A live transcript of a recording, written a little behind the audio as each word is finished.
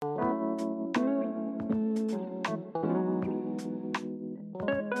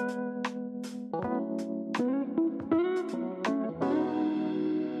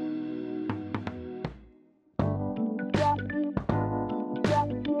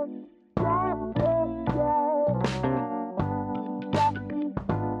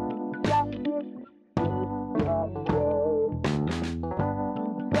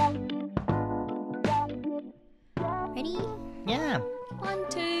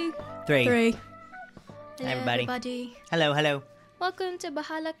2, Three. 3. Hi, everybody. Hello. Welcome to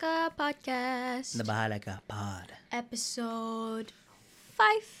Bahala Ka Podcast. The Bahala Ka Pod. Episode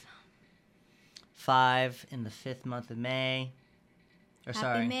 5. 5 in the 5th month of May.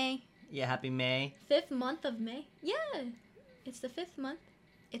 Happy May. Yeah, happy May. 5th month of May? Yeah. It's the 5th month.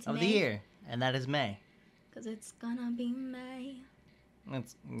 It's of May. the year. And that is May. Because it's gonna be May.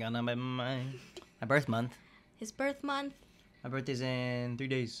 It's gonna be my birth month. His birth month. My birthday's in 3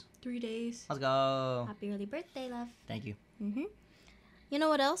 days. 3 days. Let's go. Happy early birthday, love. Thank you. Mm-hmm. You know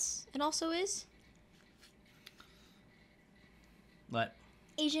what else it also is? What?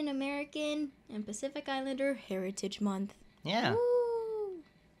 Asian American and Pacific Islander Heritage Month. Yeah. Woo!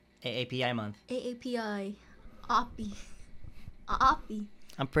 AAPI month. AAPI. AAPI. AAPI.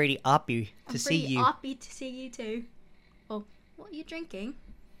 I'm pretty oppy to see you. I'm pretty oppy to see you too. Oh, what are you drinking?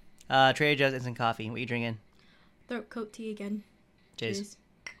 Trader Joe's instant coffee. What are you drinking? Throat coat tea again. Cheers.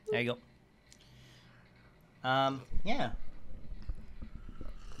 There you go. Yeah.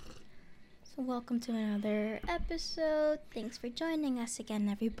 So welcome to another episode. Thanks for joining us again,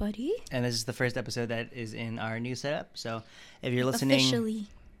 everybody. And this is the first episode that is in our new setup. So if you're listening... Officially,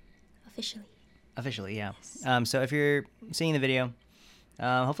 yeah. Yes. So if you're seeing the video,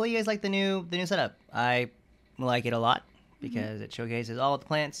 hopefully you guys like the new setup. I like it a lot because it showcases all of the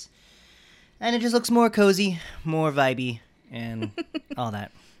plants. And it just looks more cozy, more vibey, and all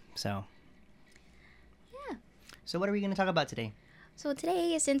that. So... yeah. So what are we going to talk about today? So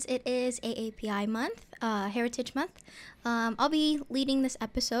today, since it is AAPI month, Heritage Month, I'll be leading this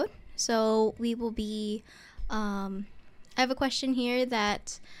episode. So we will be, I have a question here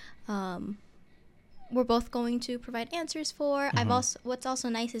that we're both going to provide answers for. Mm-hmm. What's also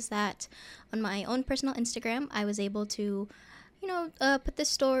nice is that on my own personal Instagram, I was able to, put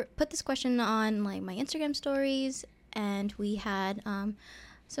this question on like my Instagram stories, and we had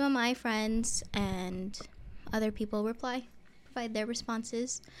some of my friends and other people provide their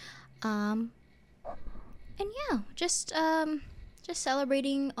responses, and yeah, just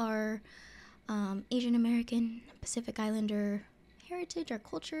celebrating our Asian American Pacific Islander heritage, our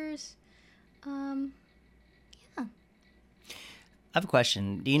cultures. Yeah. I have a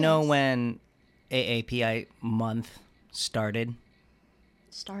question. Do you know when AAPI month started?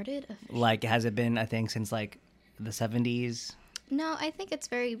 Started? Like, has it been, I think, since like the 70s? No, I think it's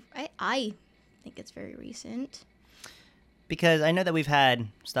I think it's very recent. Because I know that we've had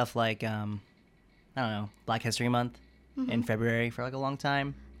stuff like, I don't know, Black History Month in February for like a long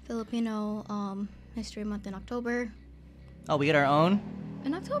time. Filipino History Month in October. Oh, we got our own?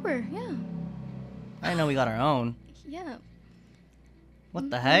 In October, yeah. I didn't know we got our own. Yeah. What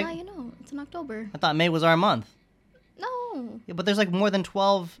the heck? Now you know, it's in October. I thought May was our month. No. Yeah, but there's like more than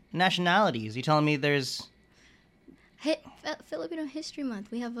 12 nationalities. You telling me there's... Filipino History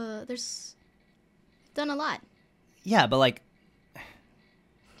Month. We have we've done a lot. Yeah, but like...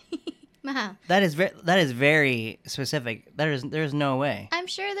 Mahal. That is very specific. There's no way. I'm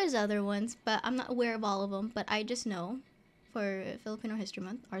sure there's other ones, but I'm not aware of all of them. But I just know for Filipino History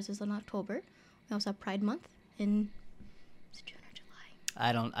Month, ours is in October. We also have Pride Month in June or July.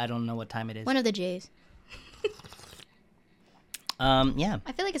 I don't know what time it is. One of the J's. Yeah.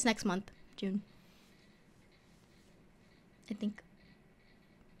 I feel like it's next month, June. I think.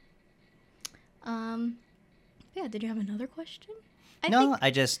 Yeah, did you have another question? I think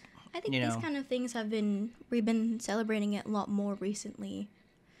these kind of things we've been celebrating it a lot more recently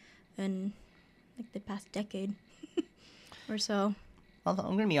than like the past decade or so. I'm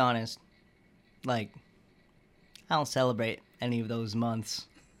going to be honest. Like, I don't celebrate any of those months.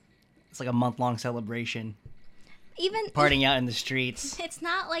 It's like a month-long celebration. Even partying out in the streets. It's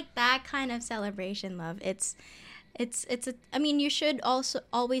not like that kind of celebration, love. I mean, you should also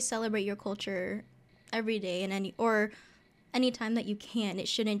always celebrate your culture every day and any time that you can. It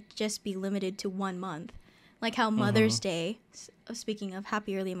shouldn't just be limited to 1 month. Like how Mother's Day, speaking of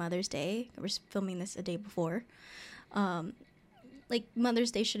happy early Mother's Day, we're filming this a day before. Like Mother's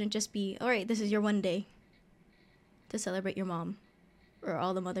Day shouldn't just be, all right, this is your one day to celebrate your mom or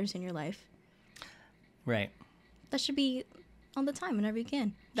all the mothers in your life. Right. That should be all the time, whenever you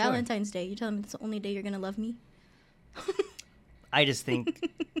can. Sure. Valentine's Day, you tell me it's the only day you're going to love me? I just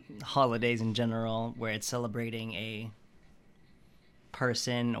think holidays in general, where it's celebrating a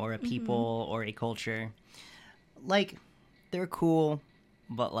person or a people or a culture, like, they're cool,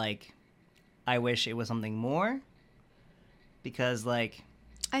 but, like, I wish it was something more. Because, like...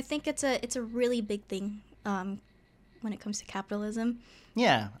 I think it's a really big thing when it comes to capitalism.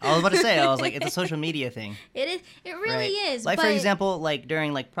 Yeah, I was about to say, it's a social media thing. It is. It really is. Like, for example, like,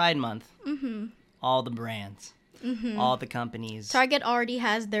 during, like, Pride Month, all the brands. all the companies. Target already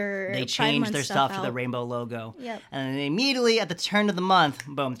has their They Pride change Month their stuff to out. the rainbow logo. Yep. And then immediately at the turn of the month,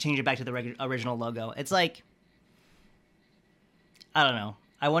 boom, change it back to the original logo. It's like, I don't know.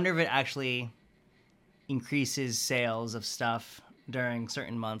 I wonder if it actually increases sales of stuff during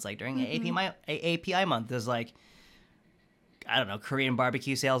certain months. Like during AAPI month, there's like, I don't know, Korean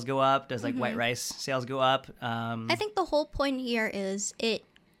barbecue sales go up. Does like white rice sales go up? I think the whole point here is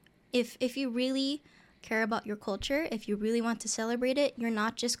if you really care about your culture, if you really want to celebrate it, you're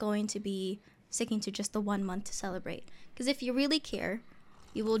not just going to be sticking to just the 1 month to celebrate. Because if you really care,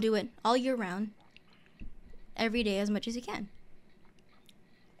 you will do it all year round, every day as much as you can.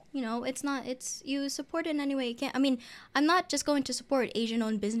 You know, it's you support it in any way you can. I mean, I'm not just going to support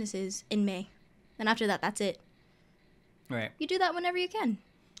Asian-owned businesses in May. And after that, that's it. Right. You do that whenever you can.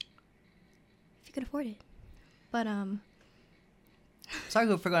 If you can afford it. But,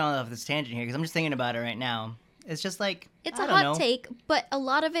 sorry for going off this tangent here, because I'm just thinking about it right now. It's just like, it's I a don't hot know. take, but a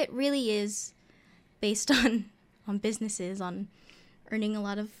lot of it really is based on businesses, on earning a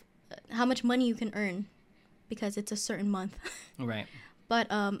lot of how much money you can earn because it's a certain month. Right. But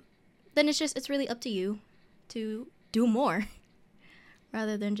then it's really up to you to do more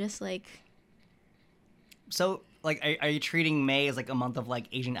rather than just like. So, like, are you treating May as like a month of like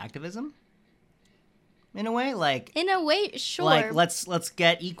Asian activism? In a way, like. In a way, sure. Like let's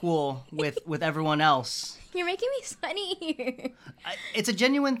get equal with everyone else. You're making me sweaty here. It's a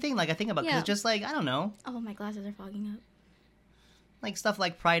genuine thing. Like I think about, 'cause Yeah. it's just like, I don't know. Oh, my glasses are fogging up. Like stuff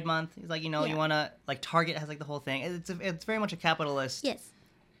like Pride Month. It's like, you know, Yeah. you want to, like Target has like the whole thing. It's very much a capitalist Yes.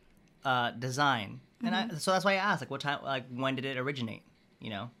 design. And so that's why I asked, like, what time, like, when did it originate? You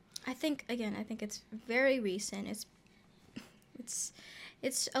know? I think it's very recent.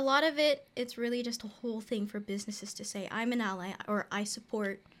 It's a lot of it. It's really just a whole thing for businesses to say, I'm an ally, or I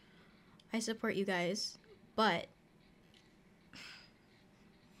support you guys. But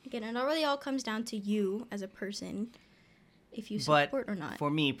again, it really all comes down to you as a person, if you support or not. For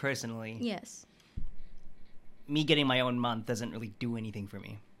me personally, Yes. me getting my own month doesn't really do anything for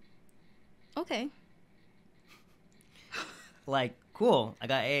me. Okay. Like, cool, I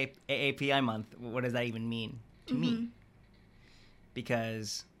got AAPI month. What does that even mean to me?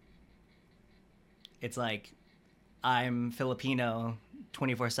 Because it's like I'm Filipino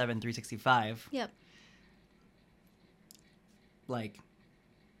 24/7, 365. Yep. Like,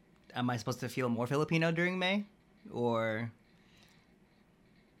 am I supposed to feel more Filipino during May? Or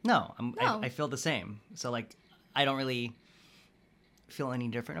no, No. I feel the same. So, like, I don't really feel any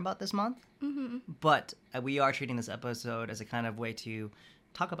different about this month. But we are treating this episode as a kind of way to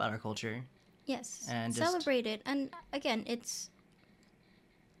talk about our culture. Yes. And just- celebrate it. And again, it's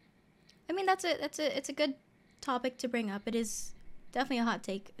a good topic to bring up. It is definitely a hot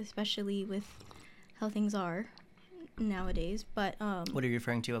take, especially with how things are nowadays. But What are you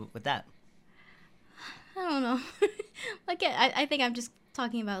referring to with that? I don't know. Again, I think I'm just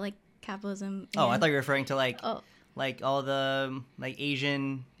talking about like capitalism. Oh, I and- thought you were referring to like Oh. like all the like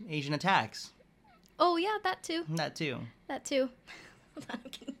Asian attacks. Oh yeah, that too. That too. That too. Hold on,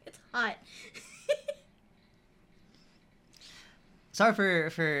 I'm kidding. It's hot. Sorry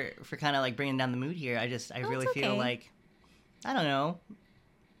for kind of like bringing down the mood here. I really it's feel okay. like, I don't know.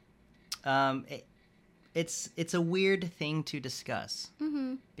 It's a weird thing to discuss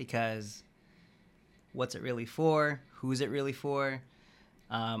because what's it really for? Who's it really for?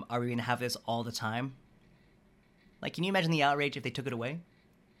 Are we gonna have this all the time? Like, can you imagine the outrage if they took it away?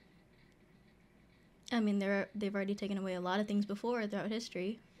 I mean, they've already taken away a lot of things before throughout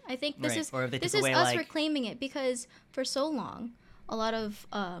history. I think this Right. is Or if they this took is away, us like- reclaiming it, because for so long, a lot of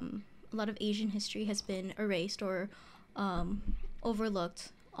Asian history has been erased or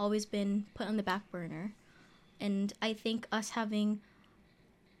overlooked, always been put on the back burner, and I think us having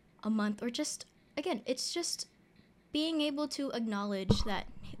a month, or just again, it's just being able to acknowledge that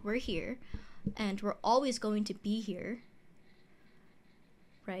we're here, and we're always going to be here.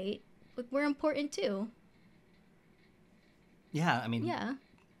 Right? Like, we're important too. Yeah, I mean, Yeah.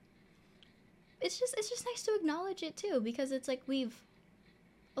 It's just nice to acknowledge it too, because it's like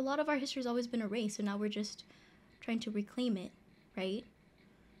a lot of our history has always been erased, so now we're just trying to reclaim it, right?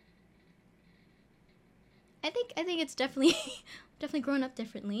 I think it's definitely grown up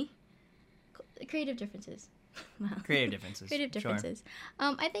differently. Creative differences. Wow. creative differences. Creative Sure. differences.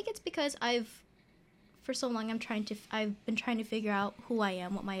 I think it's because for so long I've been trying to figure out who I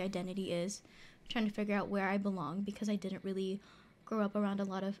am, what my identity is, trying to figure out where I belong, because I didn't really grow up around a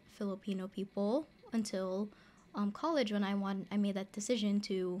lot of Filipino people until college, when I made that decision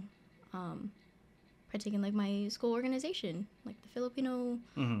to partake in like my school organization, like the Filipino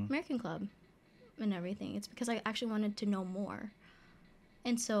Mhm. American Club, and everything. It's because I actually wanted to know more.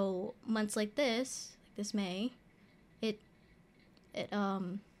 And so months like this May, it it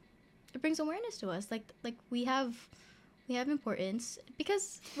it brings awareness to us. Like we have importance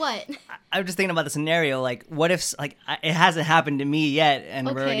because what? I'm just thinking about the scenario. Like, what if like it hasn't happened to me yet, and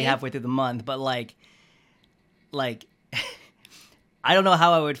we're already Okay. halfway through the month, but like I don't know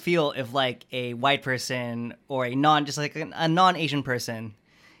how I would feel if like a white person or a non-Asian person,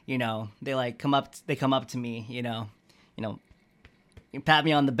 you know, they come up to me, you know, pat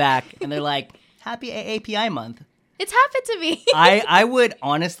me on the back and they're like, "Happy AAPI month." It's happened to me. I would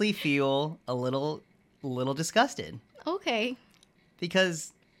honestly feel a little disgusted Okay.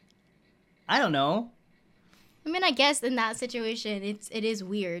 because I don't know. I mean, I guess in that situation, it is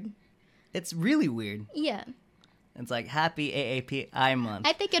weird. It's really weird. Yeah. It's like happy AAPI month.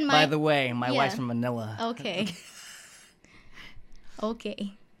 I think in By the way, my yeah. wife's from Manila. Okay.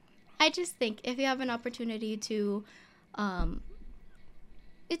 Okay. I just think if you have an opportunity to,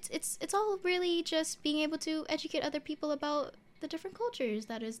 it's all really just being able to educate other people about the different cultures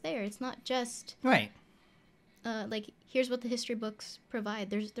that is there. It's not just Right. like here's what the history books provide.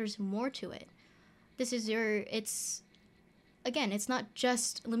 There's more to it. This is it's again, it's not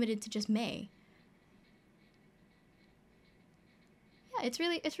just limited to just May. Yeah, it's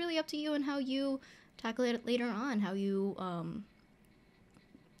really up to you and how you tackle it later on, how you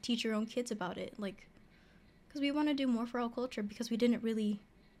teach your own kids about it, like because we want to do more for our culture because we didn't really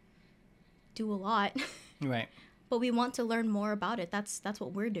do a lot. Right. But we want to learn more about it. That's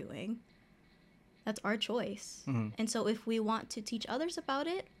what we're doing. That's our choice. Mm-hmm. And so if we want to teach others about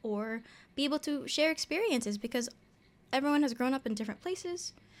it or be able to share experiences, because everyone has grown up in different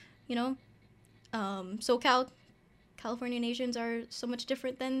places, you know, Californian Asians are so much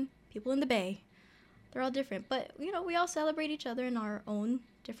different than people in the Bay. They're all different, but you know, we all celebrate each other in our own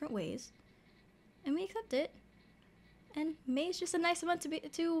different ways, and we accept it. And May is just a nice month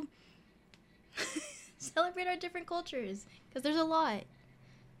to celebrate our different cultures because there's a lot.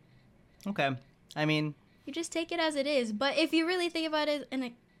 Okay. I mean, You just take it as it is. But if you really think about it in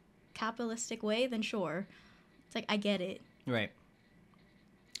a capitalistic way, then sure, it's like I get it. right.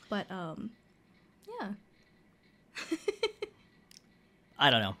 But yeah. I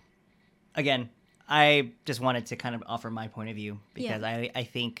don't know. Again, I just wanted to kind of offer my point of view because Yeah. I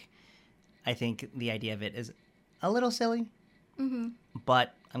think the idea of it is a little silly, Mm-hmm.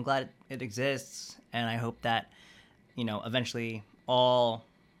 but I'm glad it exists, and I hope that, you know, eventually all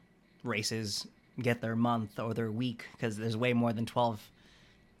races get their month or their week because there's way more than 12,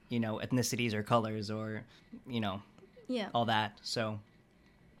 you know, ethnicities or colors or, you know, Yeah. all that. So,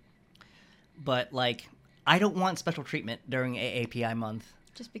 but like, I don't want special treatment during AAPI month.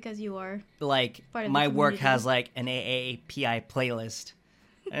 Just because you are. Like, Part of the my work community. has like an AAPI playlist,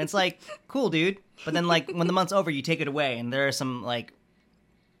 and it's like, cool, dude. But then like when the month's over, you take it away, and there are some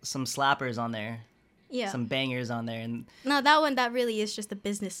slappers on there, Yeah. some bangers on there, and No, that really is just the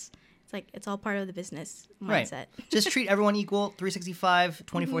business. It's like it's all part of the business mindset. right. Just treat everyone equal, 365,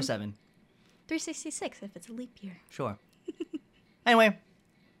 24/7. 366 if it's a leap year. Sure. Anyway,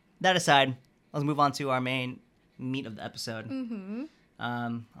 that aside, let's move on to our main meat of the episode. Mm-hmm.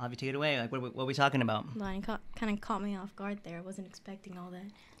 I'll have you take it away. Like, what are we talking about? Line kind of caught me off guard there. I wasn't expecting all that.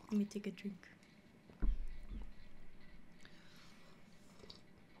 Let me take a drink.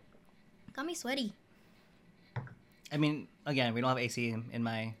 Got me sweaty. I mean, again, we don't have AC in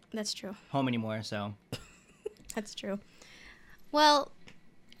my That's true. home anymore, so That's true. Well,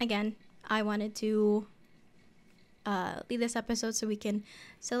 again, I wanted to lead this episode so we can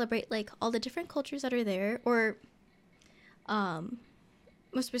celebrate like all the different cultures that are there, or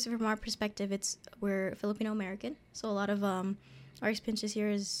most specific from our perspective, we're Filipino American, so a lot of our experiences here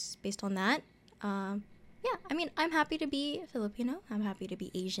is based on that. Yeah, I mean, I'm happy to be Filipino. I'm happy to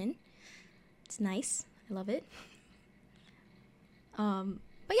be Asian. It's nice. I love it.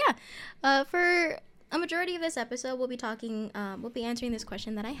 But yeah, for a majority of this episode, we'll be answering this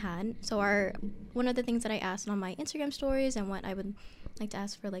question that I had. So one of the things that I asked on my Instagram stories and what I would like to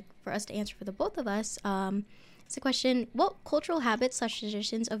ask for us to answer for the both of us, is the question: what cultural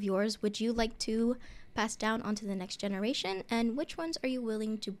habits/traditions of yours would you like to pass down onto the next generation, and which ones are you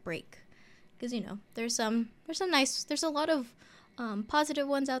willing to break? Because you know, there's a lot of positive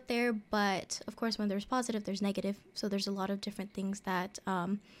ones out there, but of course when there's positive there's negative, so there's a lot of different things that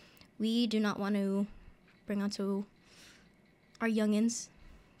we do not want to bring onto our youngins,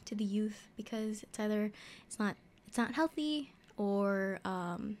 to the youth, because it's not healthy, or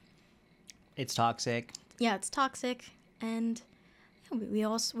it's toxic. yeah, it's toxic, and we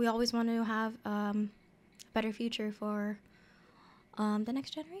always want to have a better future for the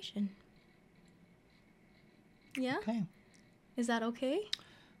next generation. Yeah? Okay. Is that okay?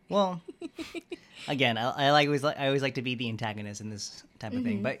 Well, again, I always like to be the antagonist in this type of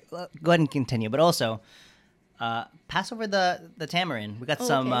thing. But go ahead and continue. But also, pass over the tamarind. We got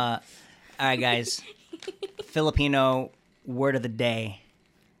some. Okay. All right, guys. Filipino word of the day.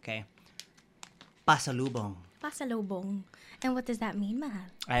 Okay. Pasalubong. Pasalubong. And what does that mean, mahal?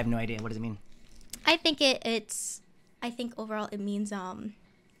 I have no idea. What does it mean? I think it's I think overall it means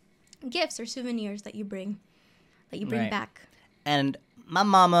gifts or souvenirs that you bring Right. back. And my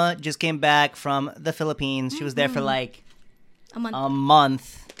mama just came back from the Philippines. She was there for like A month. a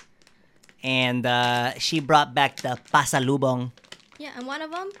month. And she brought back the pasalubong. Yeah, and one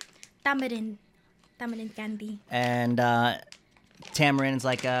of them, tamarind. Tamarind candy. And tamarind's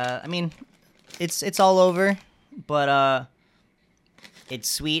like, I mean, it's all over. But it's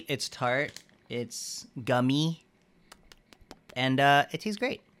sweet, it's tart, it's gummy. And it tastes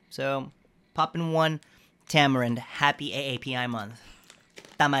great. So pop in one tamarind. Happy AAPI month.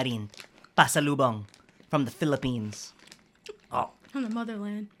 Tamarind. Pasalubong. From the Philippines. Oh. From the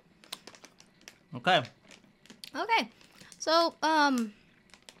motherland. Okay. Okay. So,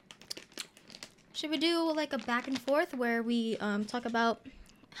 should we do like a back and forth where we talk about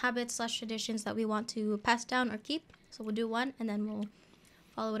habits/traditions that we want to pass down or keep? So we'll do one and then we'll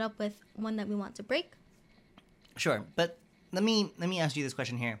follow it up with one that we want to break. Sure. But let me ask you this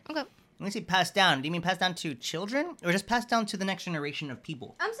question here. Okay. When you say pass down, do you mean pass down to children or just pass down to the next generation of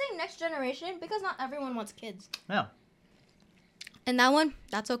people? I'm saying next generation because not everyone wants kids. Yeah. And that one,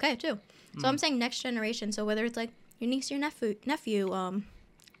 that's okay too. So I'm saying next generation. So whether it's like your niece, your nephew,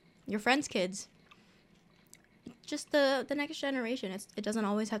 your friends' kids, just the next generation. It doesn't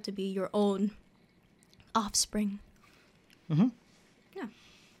always have to be your own offspring. Mm-hmm. Yeah.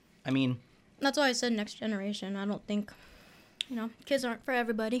 I mean, That's why I said next generation. I don't think, kids aren't for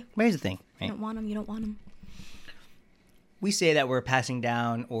everybody. but here's the thing, You right? don't want them. You don't want them. We say that we're passing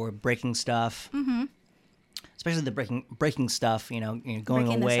down or breaking stuff. Mm-hmm. Especially the breaking stuff, going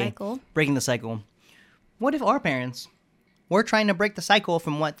Breaking away. the cycle. Breaking the cycle. What if our parents were trying to break the cycle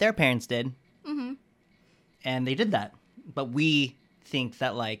from what their parents did? Mm-hmm. And they did that. But we think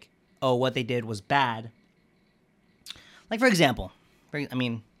that, like, oh, what they did was bad. Like, for example,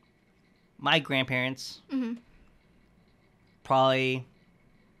 my grandparents Mm-hmm. probably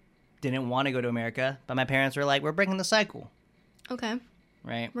didn't want to go to America, but my parents were like, we're breaking the cycle, Okay.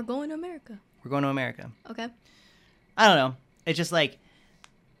 right? We're going to America. We're going to America. Okay. I don't know. It's just like,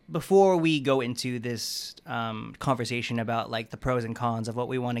 before we go into this conversation about like the pros and cons of what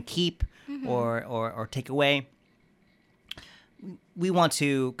we want to keep or take away, we want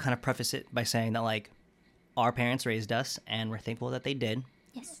to kind of preface it by saying that like our parents raised us and we're thankful that they did.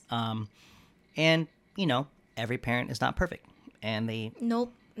 Yes. And every parent is not perfect, and they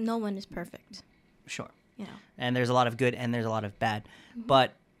Nope. No one is perfect. sure. You know. And there's a lot of good and there's a lot of bad,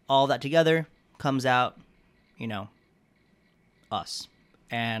 but all that together comes out, us.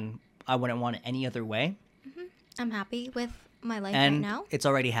 And I wouldn't want it any other way. I'm happy with my life And right now. it's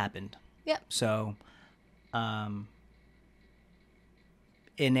already happened. Yep. So,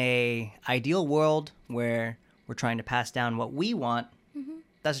 in a ideal world where we're trying to pass down what we want,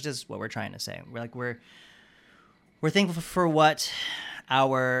 that's just what we're trying to say. We're thankful for what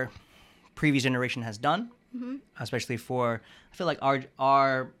our previous generation has done, especially for, I feel like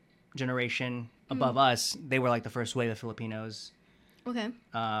our generation above us, they were like the first wave of Filipinos, Okay.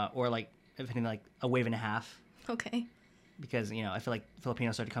 or like if anything like a wave and a half, Okay. because I feel like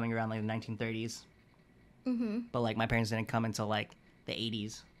Filipinos started coming around like the 1930s, Mm-hmm. but like my parents didn't come until like the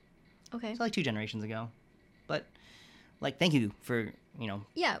 80s, Okay. so like 2 generations ago. But like, thank you for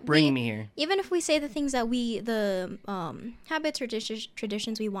Yeah. bringing me here. Even if we say the things that the habits or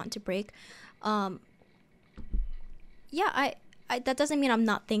traditions we want to break, yeah, I that doesn't mean I'm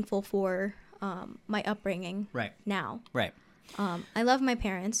not thankful for my upbringing Right. now. Right. I love my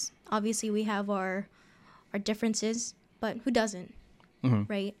parents. Obviously, we have our differences, but who doesn't,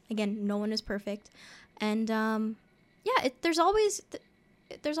 right? Again, no one is perfect, and yeah, there's always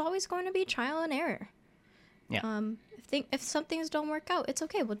going to be trial and error. Yeah. If some things don't work out, it's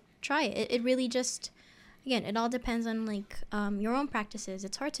okay. We'll try it. It really just, again, it all depends on like your own practices.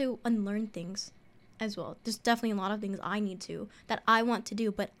 It's hard to unlearn things as well. There's definitely a lot of things I need to that I want to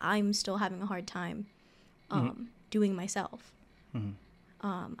do, but I'm still having a hard time doing myself.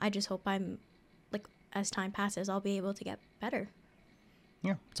 I just hope I'm like, as time passes, I'll be able to get better.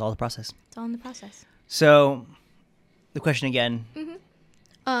 Yeah. It's all the process. It's all in the process. So, the question again.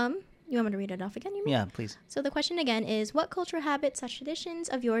 You want me to read it off again? You mean? Yeah, please. So the question again is, what cultural habits or traditions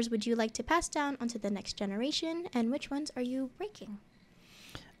of yours would you like to pass down onto the next generation, and which ones are you breaking?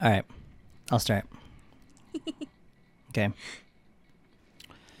 All right. I'll start. Okay.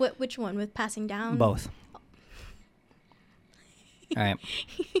 Which one? With passing down? Both. All right.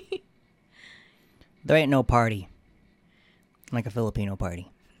 There ain't no party like a Filipino party.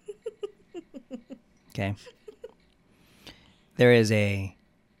 Okay. There is a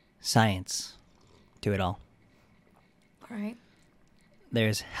science to it all. All right.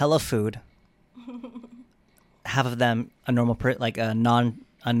 There's hella food. Half of them a normal like a non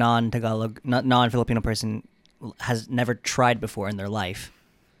Tagalog non Filipino person has never tried before in their life.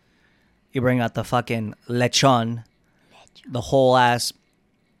 You bring out the fucking lechon, the whole ass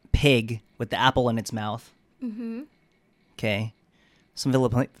pig with the apple in its mouth. Mm-hmm. Okay. Some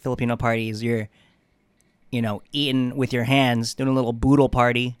Filipino parties, you're, eating with your hands, doing a little boodle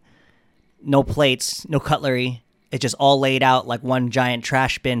party. No plates, no cutlery. It's just all laid out like one giant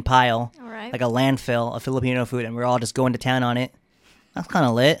trash bin pile. All right. Like a landfill of Filipino food, and we're all just going to town on it. That's kind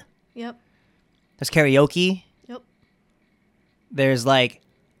of lit. Yep. There's karaoke. Yep. There's like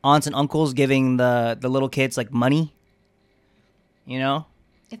aunts and uncles giving the little kids like money.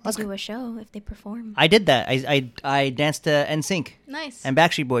 If they do a show, if they perform. I did that. I danced to NSYNC Nice. and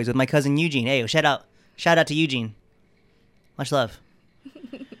Backstreet Boys with my cousin Eugene. Hey, shout out to Eugene. Much love.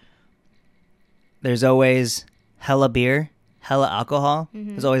 There's always hella beer, hella alcohol. Mm-hmm.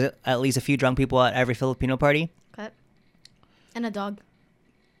 There's always at least a few drunk people at every Filipino party. Okay. And a dog.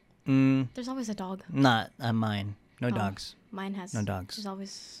 Mm, There's always a dog. not on mine. No Oh. dogs. Mine has. No dogs. There's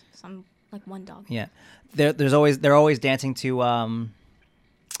always one dog. Yeah, they're always dancing to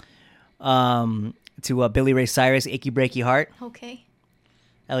Billy Ray Cyrus, "Achy Breaky Heart." Okay.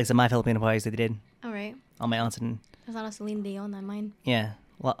 At least at my Filipino parties, they did. All right. All my aunts and There's not a Celine Dion on mine. yeah,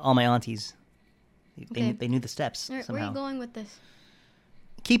 well, all my aunties, Okay. they knew the steps Where are somehow. you going with this?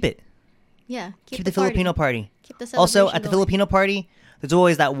 Keep it. Yeah. Keep the Filipino party. Keep the Also, celebration at the going. Filipino party, there's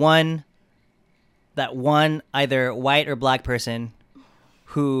always that one either white or black person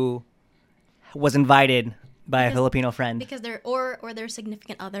who was invited by a Filipino friend Because or their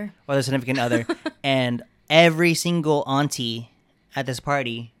significant other. or their significant other, and every single auntie at this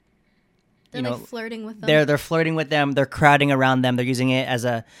party, They're like flirting with them. they're flirting with them, they're crowding around them, they're using it as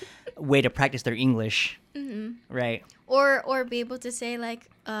a way to practice their English, right? Or be able to say like,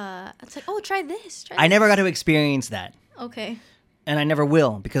 it's like, oh, try this. I never got to experience that, Okay. and I never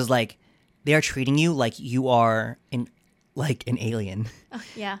will, because like they are treating you like you are an alien, Oh,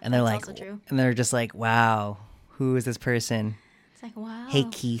 yeah. and they're that's like, also true. and they're just like, wow, who is this person? It's like, wow. Hey,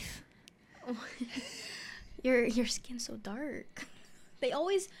 Keith. Your skin's so dark. They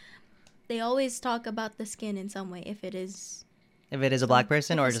always talk about the skin in some way. If it is If it is a black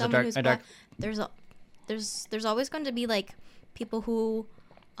person if or it's just a someone dark, who's a dark. black, there's always going to be like people who,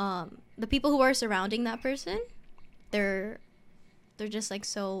 the people who are surrounding that person, they're just like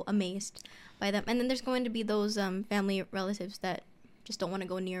so amazed by them, and then there's going to be those family relatives that just don't want to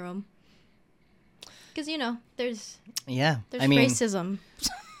go near them because there's Yeah, racism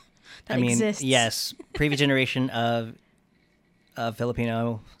that exists. yes, previous generation of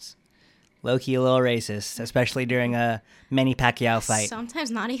Filipinos, low key a little racist, especially during a Manny Pacquiao fight. Sometimes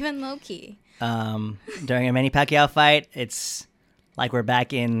not even low key. During a Manny Pacquiao fight, it's like we're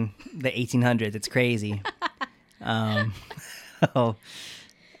back in the 1800s. It's crazy. Oh,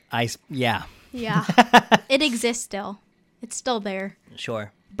 yeah, Yeah. It exists still. It's still there.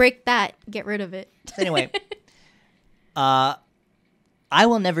 sure. Break that. Get rid of it. So anyway, I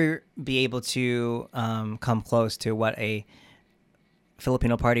will never be able to come close to what a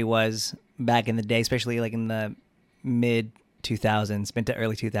Filipino party was back in the day, especially like in the mid 2000s, mid to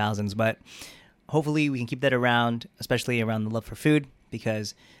early 2000s. But hopefully we can keep that around, especially around the love for food,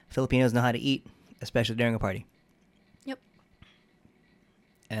 because Filipinos know how to eat, especially during a party. Yep.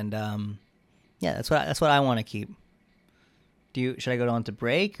 And yeah, that's what I want to keep. Should I go on to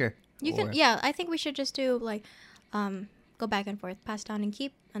break or You can. Yeah, I think we should just do like, go back and forth, pass down and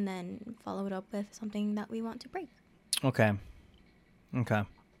keep, and then follow it up with something that we want to break. Okay.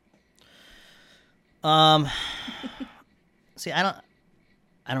 See, I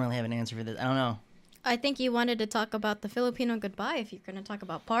don't really have an answer for this. I don't know. I think you wanted to talk about the Filipino goodbye if you're going to talk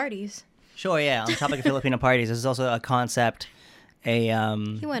about parties. Sure, yeah. On the topic of Filipino parties, this is also a concept, He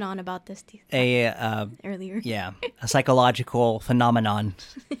went on about this earlier. yeah, a psychological phenomenon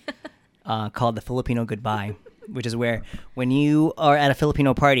called the Filipino goodbye, which is where when you are at a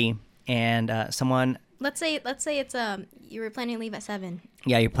Filipino party and someone, Let's say it's you were planning to leave at 7.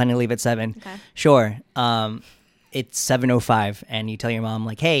 yeah, you're planning to leave at 7. Okay. Sure. It's 7:05, and you tell your mom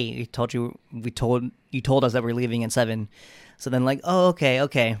like, "Hey, you told us that we're leaving at 7." So then like, "Oh, okay.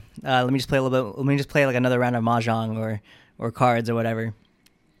 Let me just play a little bit. Let me just play like another round of mahjong or cards or whatever."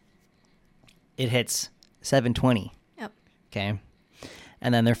 It hits 7:20. Yep. Okay.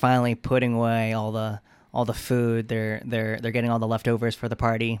 And then they're finally putting away all the food. They're getting all the leftovers for the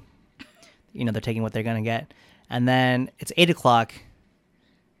party. They're taking what they're gonna get. And then it's 8 o'clock,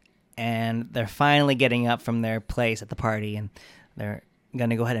 and they're finally getting up from their place at the party, and they're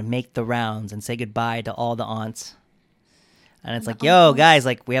gonna go ahead and make the rounds and say goodbye to all the aunts. And it's like, yo, guys,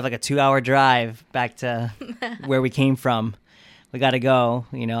 like we have like a 2-hour drive back to where we came from. We got to go.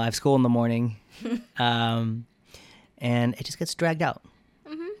 I have school in the morning. And it just gets dragged out.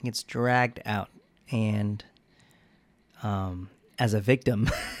 Mm-hmm. It gets dragged out. And as a victim,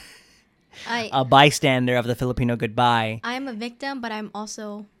 a bystander of the Filipino goodbye. I am a victim, but I'm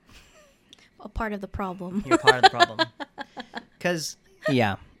also a part of the problem. You're part of the problem. Because,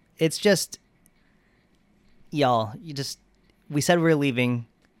 yeah, it's just, y'all, we said we were leaving.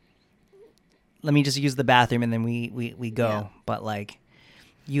 Let me just use the bathroom and then we go. Yeah. But like,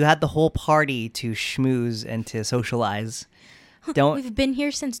 you had the whole party to schmooze and to socialize. We've been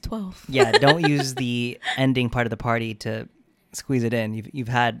here since 12. Yeah, don't use the ending part of the party to squeeze it in. You've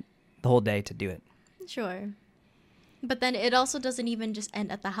had the whole day to do it. Sure. But then it also doesn't even just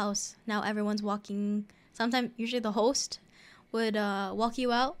end at the house. Now everyone's walking. Usually the host would walk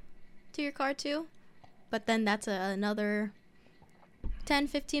you out to your car too. But then that's another 10,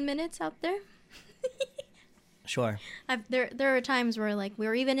 15 minutes out there. Sure. There are times where like we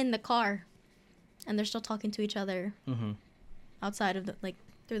were even in the car and they're still talking to each other outside of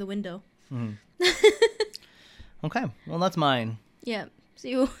through the window. Mm-hmm. Okay. Well, that's mine. Yeah. So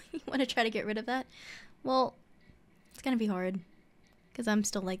you want to try to get rid of that? Well, it's going to be hard because I'm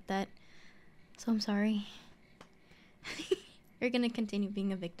still like that. So I'm sorry. You're going to continue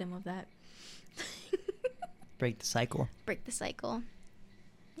being a victim of that. Break the cycle. Break the cycle.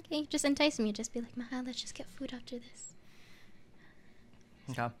 Okay, just entice me. Just be like, Maha, let's just get food after this.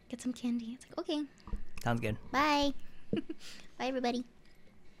 Okay. Get some candy. It's like, okay. Sounds good. Bye. Bye, everybody.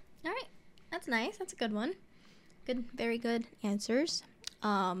 All right. That's nice. That's a good one. Good, very good answers.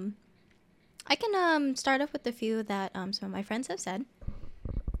 I can start off with a few that some of my friends have said.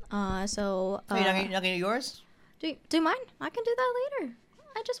 So you're not gonna do yours? Do mine? I can do that later.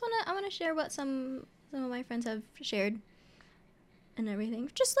 I wanna share what some of my friends have shared and everything.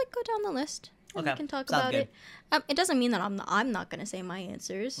 Just like go down the list and we can talk about it. It doesn't mean that I'm not gonna say my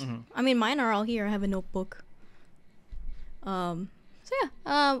answers. Mm-hmm. I mean, mine are all here. I have a notebook. So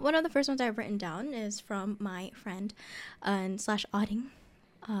yeah, one of the first ones I've written down is from my friend and / Auding,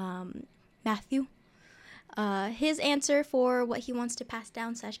 Matthew. His answer for what he wants to pass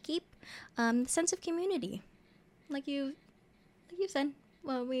down / keep, the sense of community. Like you said,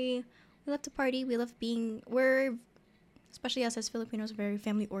 well, we love to party. We love we're, especially us as Filipinos, very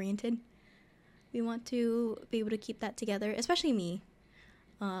family oriented. We want to be able to keep that together, especially me.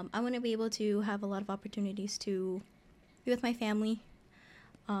 I want to be able to have a lot of opportunities to be with my family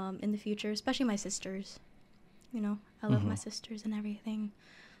in the future, especially my sisters. I love my sisters and everything.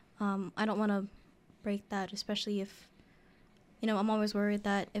 I don't want to break that, especially if, I'm always worried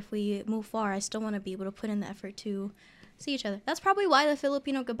that if we move far, I still want to be able to put in the effort to see each other. That's probably why the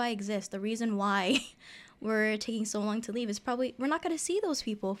Filipino goodbye exists. The reason why we're taking so long to leave is probably we're not going to see those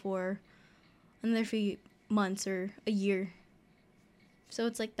people for another few months or a year. So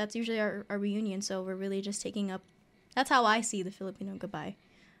it's like that's usually our reunion. So we're really just taking up. That's how I see the Filipino goodbye.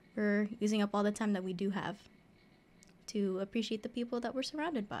 We're using up all the time that we do have to appreciate the people that we're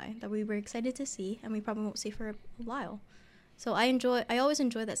surrounded by, that we were excited to see, and we probably won't see for a while. So I always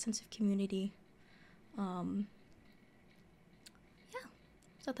enjoy that sense of community. Yeah.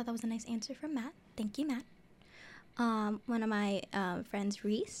 So I thought that was a nice answer from Matt. Thank you, Matt. One of my friends,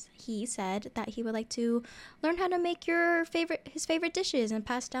 Reese, he said that he would like to learn how to make his favorite dishes and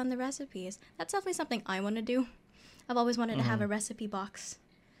pass down the recipes. That's definitely something I want to do. I've always wanted to have a recipe box,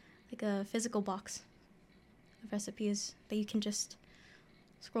 like a physical box of recipes that you can just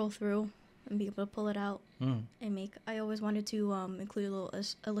scroll through and be able to pull it out and make. I always wanted to include little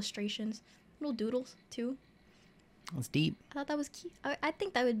illustrations, little doodles too. That's deep. I thought that was cute. I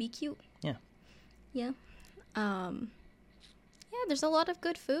think that would be cute. Yeah. Yeah. Yeah, there's a lot of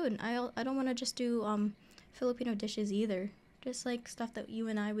good food. I don't want to just do Filipino dishes either. Just like stuff that you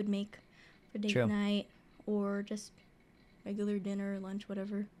and I would make for date night or just regular dinner, lunch,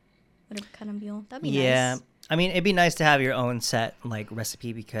 whatever kind of meal. That'd be nice. Yeah. I mean, it'd be nice to have your own set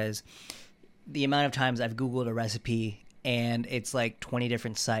recipe, because the amount of times I've Googled a recipe and it's like 20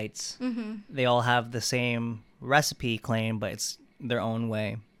 different sites. Mm-hmm. They all have the same recipe claim, but it's their own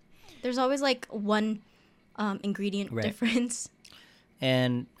way. There's always like one ingredient difference.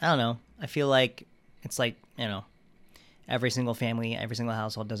 And I don't know. I feel like it's like, every single family, every single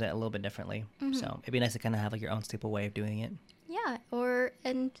household does it a little bit differently. Mm-hmm. So it'd be nice to kind of have like your own staple way of doing it. Yeah,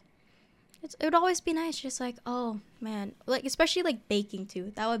 it would always be nice, just like, oh man, like especially like baking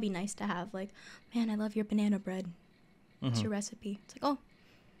too. That would be nice to have. Like, man, I love your banana bread. What's Mm-hmm. your recipe? It's like, oh,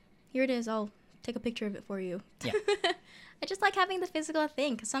 here it is. I'll take a picture of it for you. Yeah. I just like having the physical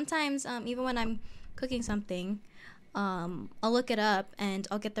thing, because sometimes even when I'm cooking something, I'll look it up and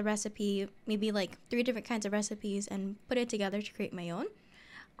I'll get the recipe, maybe like 3 different kinds of recipes, and put it together to create my own.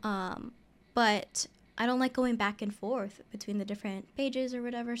 But I don't like going back and forth between the different pages or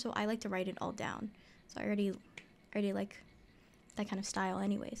whatever, so I like to write it all down. So I already like that kind of style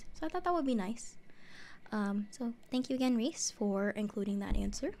anyways. So I thought that would be nice. So thank you again, Reese, for including that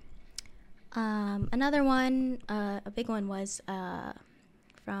answer. Another one, a big one, was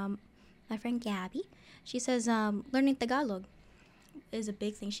from my friend Gabby. She says learning Tagalog is a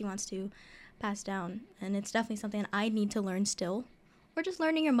big thing she wants to pass down, and it's definitely something I need to learn still, or just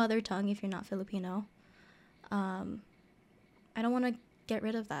learning your mother tongue if you're not Filipino. I don't want to get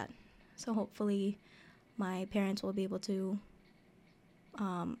rid of that, so hopefully my parents will be able to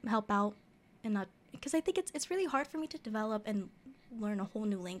help out, and not, because I think it's really hard for me to develop and learn a whole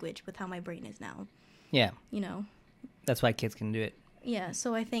new language with how my brain is now. Yeah. You know. That's why kids can do it. Yeah,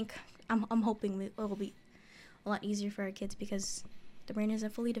 so I think I'm hoping it will be a lot easier for our kids, because the brain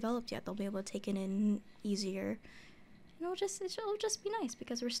isn't fully developed yet. They'll be able to take it in easier. And it'll just be nice,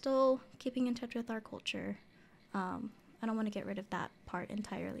 because we're still keeping in touch with our culture. I don't want to get rid of that part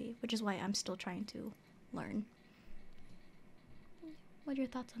entirely, which is why I'm still trying to learn. What are your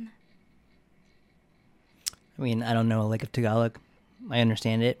thoughts on that? I mean, I don't know a lick of Tagalog. I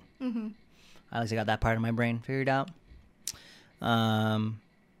understand it. Mm-hmm. At least I got that part of my brain figured out.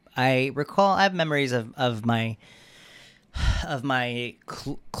 I recall, I have memories of my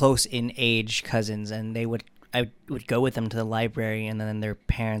close in age cousins, and I would go with them to the library, and then their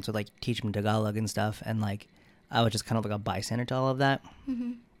parents would like teach them Tagalog and stuff, and like I was just kind of like a bystander to all of that.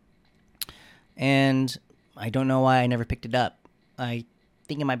 Mm-hmm. And I don't know why I never picked it up. I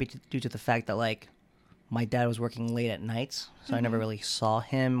think it might be due to the fact that like my dad was working late at nights, so I never really saw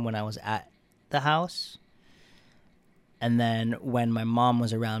him when I was at the house. And then when my mom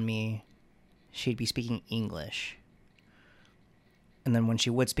was around me, she'd be speaking English. And then when she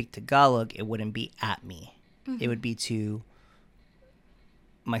would speak Tagalog, it wouldn't be at me. Mm-hmm. It would be to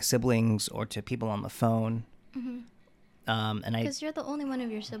my siblings or to people on the phone. Mm-hmm. And Because you're the only one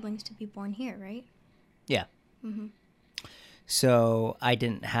of your siblings to be born here, right? Yeah. Mm-hmm. So I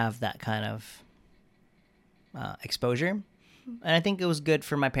didn't have that kind of exposure. Mm-hmm. And I think it was good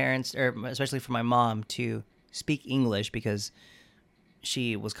for my parents, or especially for my mom, to speak English, because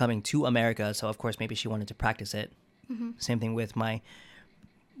she was coming to America. So, of course, maybe she wanted to practice it. Mm-hmm. Same thing with my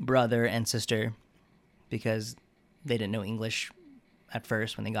brother and sister, because they didn't know English at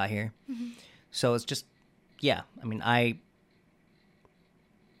first when they got here. Mm-hmm. So it's just, yeah. I mean, I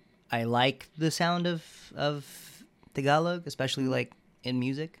like the sound of Tagalog, especially like in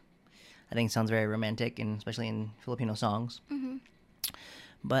music. I think it sounds very romantic, and especially in Filipino songs. Mm-hmm.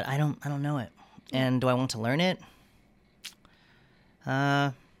 But I don't know it. And do I want to learn it?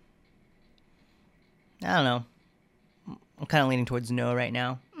 I don't know. I'm kind of leaning towards no right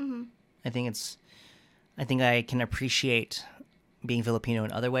now. Mm-hmm. I think I can appreciate being Filipino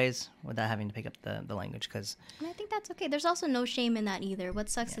in other ways without having to pick up the language, because And I think that's okay. There's also no shame in that either. What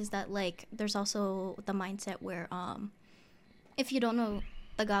sucks is that, like, there's also the mindset where if you don't know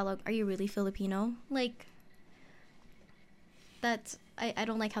Tagalog, are you really Filipino? Like, that's I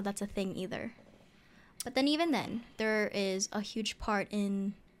don't like how that's a thing either. But then even then, there is a huge part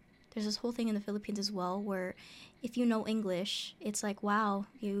in, there's this whole thing in the Philippines as well, where if you know English, it's like, wow,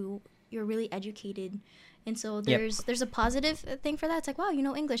 you're really educated. And so there's a positive thing for that. It's like, wow, you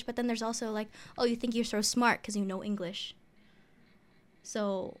know English. But then there's also like, oh, you think you're so smart because you know English.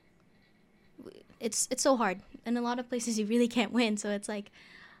 So it's so hard. In a lot of places, you really can't win. So it's like,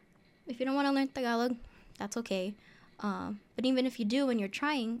 if you don't want to learn Tagalog, that's okay. But even if you do and you're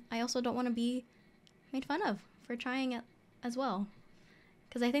trying, I also don't want to be made fun of for trying it as well.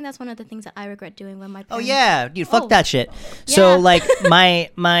 Because I think that's one of the things that I regret doing when my parents... Oh yeah, dude, fuck that shit. Yeah. So like my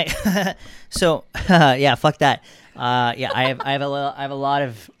so yeah, fuck that. Yeah, I have a lot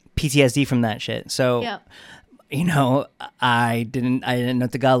of PTSD from that shit. So you know, I didn't know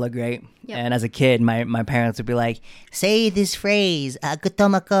Tagalog, right? Yep. And as a kid, my parents would be like, say this phrase,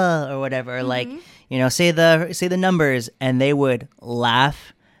 gutom ako, or whatever, or like, you know, say the numbers, and they would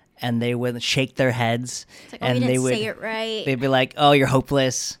laugh. And they would shake their heads, it's like, and they would say it right. They'd be like, "Oh, you're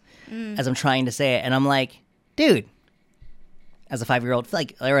hopeless," as I'm trying to say it, and I'm like, "Dude," as a 5-year-old,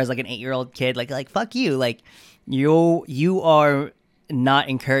 like, or as like an 8-year-old kid, like, fuck you, like, you are not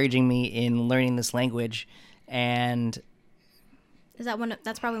encouraging me in learning this language, and Is that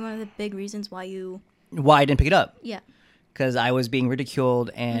that's probably one of the big reasons why you? why I didn't pick it up. Yeah. Because I was being ridiculed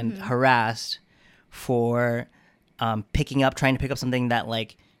and harassed for trying to pick up something that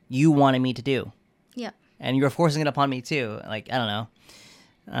like you wanted me to do, Yeah. and you were forcing it upon me too. Like I don't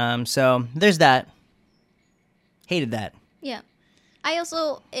know. So there's that. Hated that. Yeah. I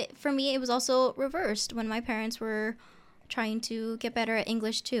also, for me, it was also reversed when my parents were trying to get better at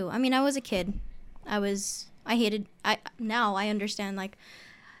English too. I mean, I was a kid. Now I understand, like,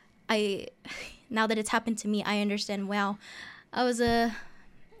 now that it's happened to me, I understand, wow, I was a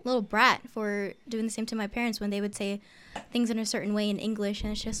little brat for doing the same to my parents when they would say things in a certain way in English,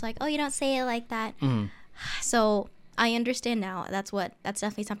 and it's just like, oh, you don't say it like that. Mm. So I understand now. That's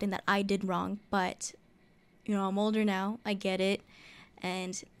definitely something that I did wrong, but, you know, I'm older now. I get it.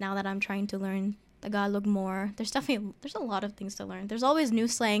 And now that I'm trying to learn Tagalog more, there's a lot of things to learn. There's always new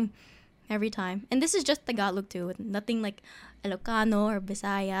slang every time. And this is just Tagalog too, nothing like Ilocano or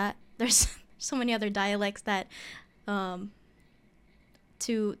Bisaya. There's so many other dialects that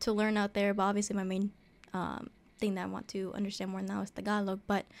to learn out there, but obviously my main thing that I want to understand more now is Tagalog,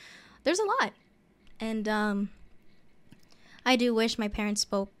 but there's a lot. And I do wish my parents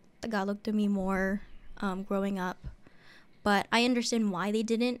spoke Tagalog to me more growing up. But I understand why they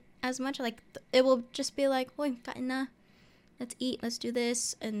didn't as much. Like, it will just be like, "Hoy, kain na. Let's eat, let's do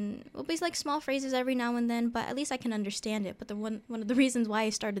this." And it'll be like small phrases every now and then, but at least I can understand it. But one of the reasons why I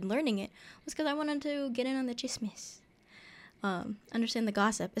started learning it was because I wanted to get in on the chismes. Understand the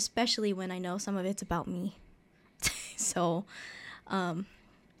gossip, especially when I know some of it's about me. So, but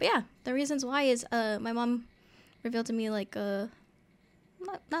yeah, the reasons why is my mom revealed to me, like,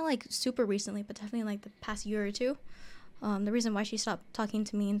 not like super recently, but definitely like the past year or two. The reason why she stopped talking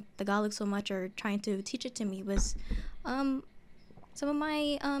to me in Tagalog so much or trying to teach it to me was some of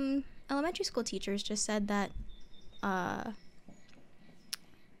my elementary school teachers just said that, try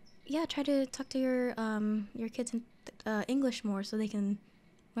to talk to your kids in English more so they can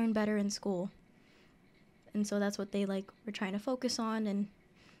learn better in school. And so that's what they were trying to focus on, and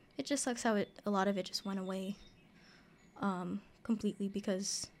it just sucks how a lot of it just went away completely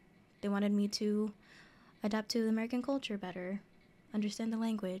because they wanted me to adapt to the American culture better, understand the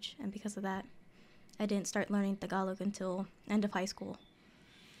language, and because of that, I didn't start learning Tagalog until end of high school.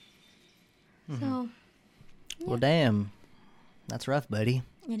 Mm-hmm. So, yeah. Well, damn, that's rough, buddy.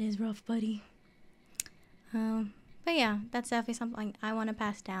 It is rough, buddy. But yeah, that's definitely something I want to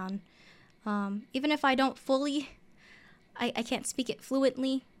pass down. Even if I don't fully, I can't speak it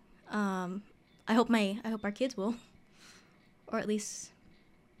fluently. I hope our kids will, or at least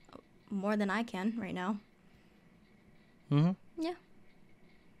more than I can right now. Mm-hmm. Yeah.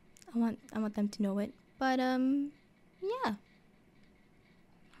 I want them to know it. But yeah. All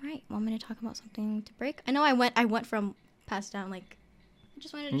right. Want me to talk about something to break? I know I went from pass down, like, I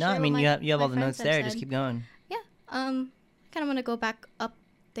just wanted to share. No, I mean, you have all the notes there. Said. Just keep going. Yeah. Kind of want to go back up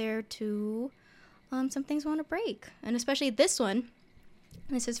there to some things I want to break, and especially this one.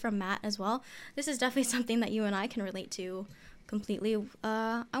 This is from Matt as well. This is definitely something that you and I can relate to completely.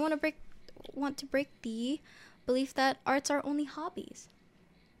 I want to break the belief that arts are only hobbies.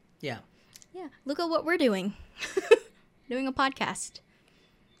 Yeah. Yeah. Look at what we're doing. Doing a podcast.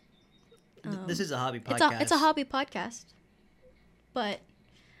 This is a hobby podcast. It's a hobby podcast. But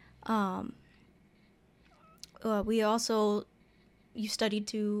you studied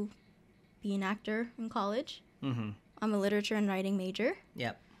to be an actor in college. Mm-hmm. I'm a literature and writing major.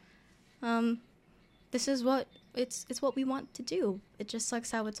 Yep. This is what it's what we want to do. It just sucks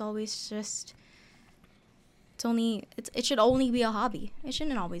how it's always just it should only be a hobby. It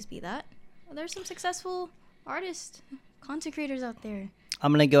shouldn't always be that. There's some successful artists, content creators out there.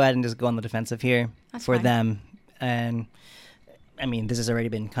 I'm gonna go ahead and just go on the defensive here. That's for fine. Them, and I mean this has already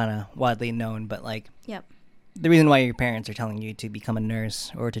been kind of widely known, but like, yep. The reason why your parents are telling you to become a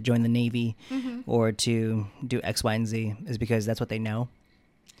nurse or to join the Navy or to do X, Y, and Z is because that's what they know.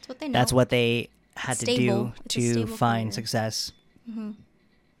 That's what they know. That's what they had to do to find career. Success. Mm-hmm.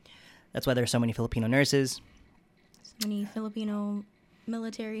 That's why there's so many Filipino nurses. So many Filipino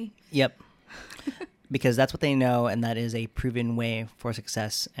military. Yep. Because that's what they know, and that is a proven way for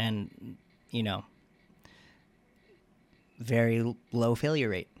success and, you know, very low failure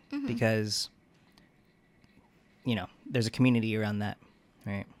rate because, you know, there's a community around that,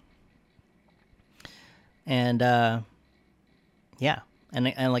 right? And, yeah.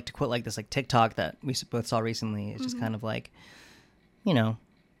 And I like to quote like this, like TikTok that we both saw recently. It's just kind of like, you know,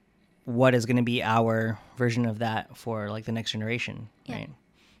 what is going to be our version of that for like the next generation, right?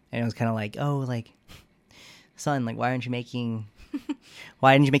 And it was kind of like, oh, like son, like, why didn't you make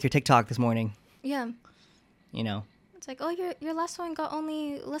your TikTok this morning? Yeah. You know? It's like, oh, your last one got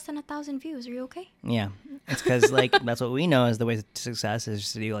only less than 1,000 views. Are you okay? Yeah. It's because, like, that's what we know as the way to success is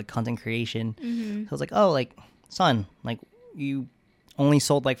just to do, like, content creation. Mm-hmm. So it's like, oh, like, son, like, you only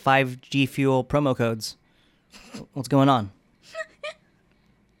sold, like, 5 G Fuel promo codes. What's going on?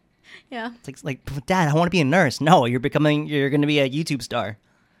 Yeah. It's like, Dad, I want to be a nurse. No, you're going to be a YouTube star.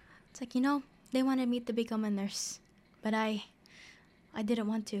 It's like, they wanted me to become a nurse, but I didn't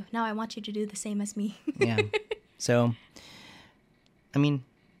want to. Now I want you to do the same as me. Yeah. So, I mean,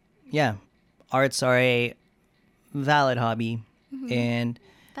 yeah, arts are a valid hobby, and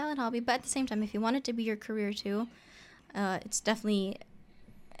valid hobby, but at the same time, if you want it to be your career too, it's definitely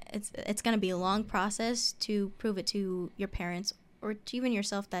it's gonna be a long process to prove it to your parents or to even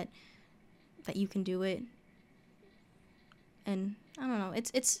yourself that you can do it. And I don't know,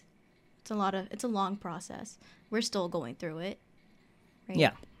 it's a long process. We're still going through it, right?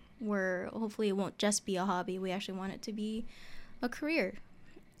 Yeah. Where hopefully it won't just be a hobby. We actually want it to be a career.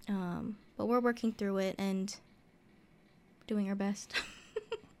 But we're working through it and doing our best.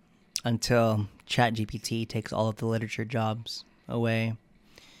 Until ChatGPT takes all of the literature jobs away.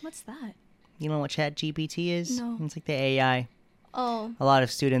 What's that? You know what ChatGPT is? No. It's like the AI. Oh. A lot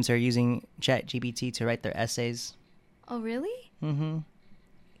of students are using ChatGPT to write their essays. Oh, really? Mm-hmm.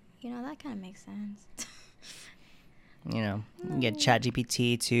 That kind of makes sense. You can get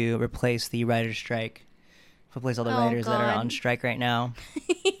ChatGPT to replace the writer's strike. Replace all the writers that are on strike right now.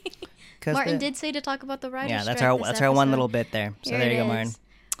 Martin did say to talk about the writer's strike. Yeah, that's our one little bit there. So there you go, Martin.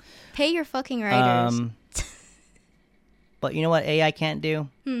 Pay your fucking writers. But you know what AI can't do?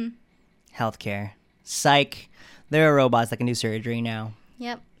 Healthcare. Psych. There are robots that can do surgery now.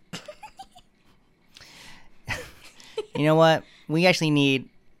 Yep. You know what? We actually need...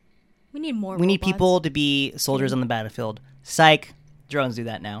 We need more We need people to be soldiers on the battlefield. Psych. Drones do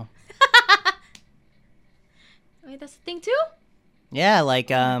that now. Wait, that's the thing too? Yeah, like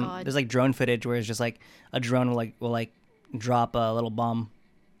there's like drone footage where it's just like a drone will drop a little bomb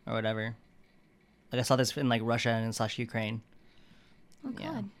or whatever. Like I saw this in like Russia and / Ukraine. Oh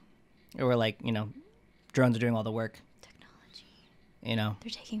god. Yeah. Or like, drones are doing all the work. Technology. They're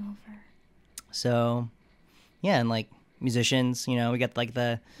taking over. So, yeah, and like musicians, we got like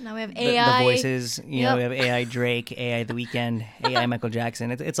now we have AI. The voices, Yep. We have AI Drake, AI The Weeknd, AI Michael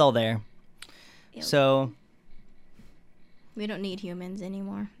Jackson. It's all there. Yep. So we don't need humans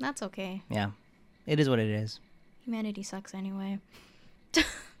anymore. That's okay. Yeah. It is what it is. Humanity sucks anyway.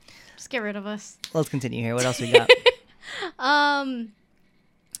 Just get rid of us. Let's continue here. What else we got?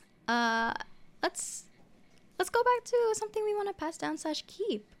 Let's go back to something we want to pass down /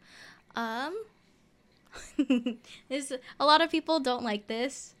 keep. This a lot of people don't like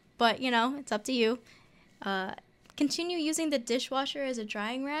this, but it's up to you. Continue using the dishwasher as a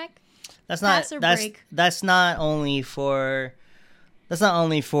drying rack. That's not only for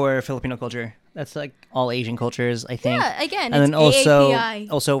Filipino culture. That's like all Asian cultures, I think. Yeah, again, and it's then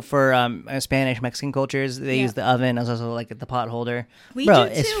AAPI. also for Spanish Mexican cultures, they use the oven as also like the pot holder. We do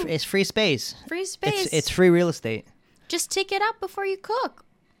too. It's free space. Free space. It's free real estate. Just take it out before you cook.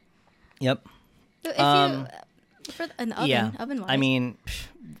 Yep. If you for an oven, yeah. oven-wise. I mean,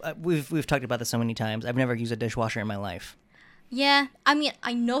 we've talked about this so many times. I've never used a dishwasher in my life. Yeah, I mean,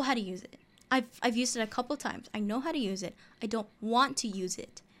 I know how to use it. I've used it a couple times. I know how to use it. I don't want to use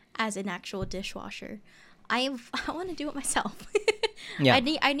it as an actual dishwasher. I want to do it myself. Yeah.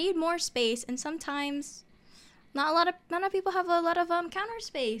 I need more space, and sometimes not a lot of people have a lot of counter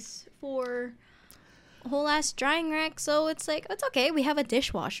space for a whole ass drying rack. So it's like it's okay. We have a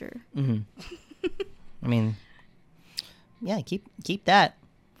dishwasher. Mm-hmm. I mean, yeah, keep that.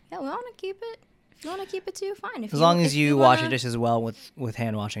 Yeah, we want to keep it. If you want to keep it too, fine. As long as you wash your dishes well with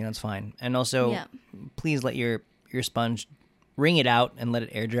hand washing, that's fine. And also, please let your sponge wring it out and let it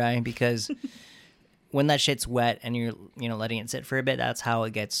air dry, because when that shit's wet and you're letting it sit for a bit, that's how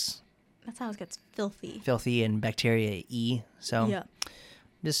it gets filthy and bacteria-y. So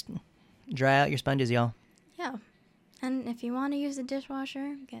just dry out your sponges, y'all. Yeah, and if you want to use the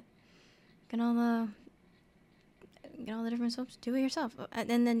dishwasher, get all the different soaps. Do it yourself,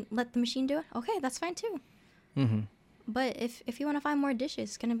 and then let the machine do it. Okay, that's fine too. Mm-hmm. But if you want to find more dishes,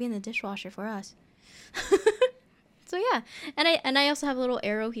 it's gonna be in the dishwasher for us. So yeah, and I also have a little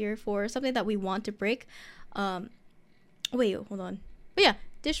arrow here for something that we want to break. Wait, hold on. But yeah,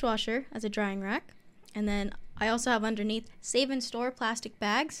 dishwasher as a drying rack, and then I also have underneath save and store plastic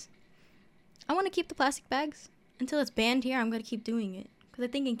bags. I want to keep the plastic bags until it's banned here. I'm gonna keep doing it because I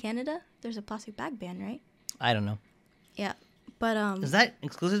think in Canada there's a plastic bag ban, right? I don't know. Yeah, but is that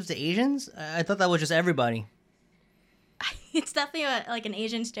exclusive to Asians? I thought that was just everybody. it's definitely like an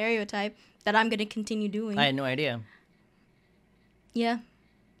Asian stereotype that I'm gonna continue doing. I had no idea. Yeah.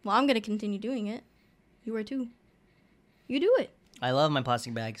 Well, I'm gonna continue doing it. You are too. You do it. I love my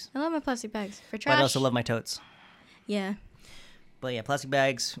plastic bags. I love my plastic bags for trash. But I also love my totes. Yeah. But yeah, plastic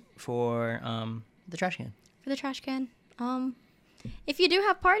bags for the trash can. For the trash can. If you do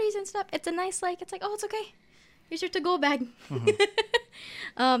have parties and stuff, it's a nice it's like, oh, it's okay. Here's your to-go bag.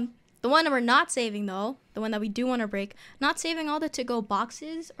 Mm-hmm. The one that we're not saving though, the one that we do want to break, not saving all the to-go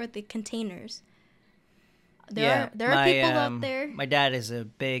boxes or the containers. There are people out there. My dad is a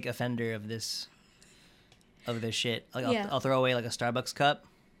big offender of this shit. Like I'll throw away like a Starbucks cup.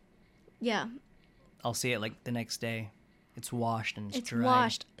 Yeah. I'll see it like the next day. It's washed and it's dried.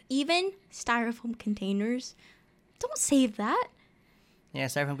 Washed. Even styrofoam containers. Don't save that. Yeah,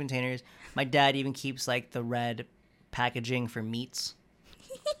 styrofoam containers. My dad even keeps like the red packaging for meats.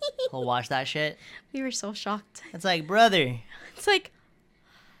 He'll wash that shit. We were so shocked. It's like, brother. It's like,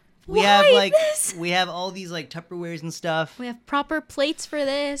 we have all these like Tupperwares and stuff. We have proper plates for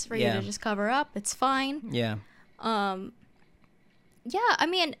this for you to just cover up. It's fine. Yeah. Yeah, I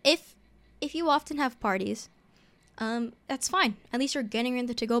mean, if you often have parties, that's fine. At least you're getting in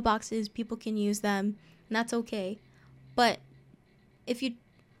the to-go boxes. People can use them, and that's okay. But if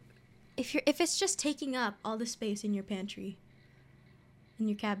it's just taking up all the space in your pantry, in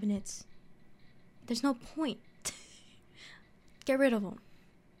your cabinets, there's no point. Get rid of them.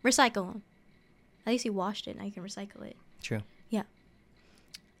 Recycle them. At least you washed it. Now you can recycle it. True. Yeah.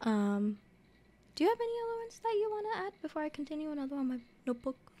 Do you have any other ones that you want to add before I continue another on my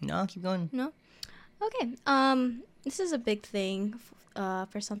notebook? No, keep going. No? Okay. This is a big thing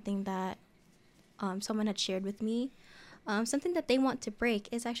for something that someone had shared with me. Something that they want to break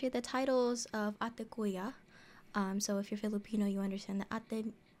is actually the titles of ate kuya. So if you're Filipino, you understand that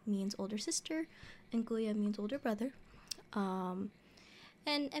ate means older sister and kuya means older brother. And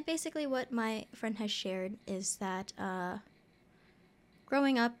basically what my friend has shared is that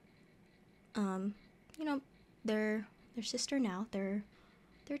growing up, their sister now, they're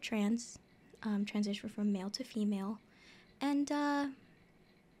trans, transition from male to female. And,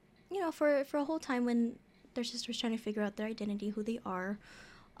 for a whole time when their sister's trying to figure out their identity, who they are,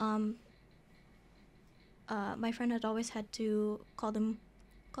 my friend had always had to call them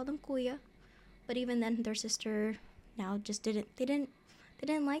kuya. But even then, their sister now just didn't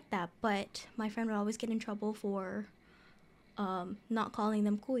like that. But my friend would always get in trouble for not calling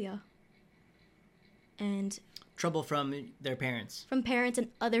them kuya. And trouble from their parents. From parents and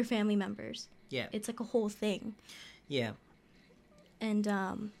other family members. Yeah. It's like a whole thing. Yeah. And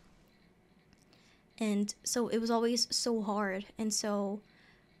so it was always so hard. And so,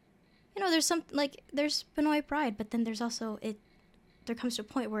 there's there's Pinoy pride, but then there's also there comes to a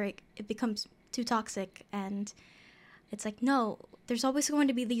point where it becomes too toxic, and it's like, no, there's always going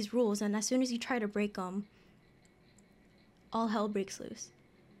to be these rules, and as soon as you try to break them, all hell breaks loose.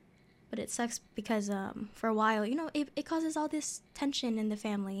 But it sucks because for a while, it causes all this tension in the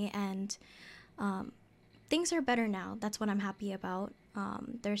family, and things are better now. That's what I'm happy about.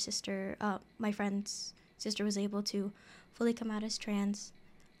 Their sister, my friend's sister, was able to fully come out as trans,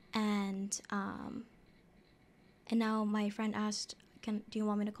 and now my friend asked, do you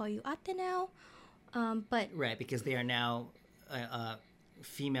want me to call you ate now? But right, because they are now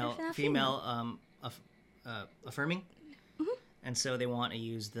female affirming. Mm-hmm. And so they want to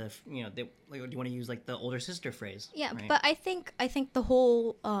use do you want to use like the older sister phrase? Yeah, right? but I think the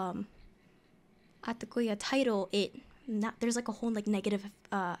whole ate kuya title, there's like a whole like negative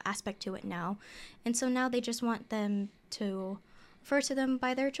aspect to it now, and so now they just want them to refer to them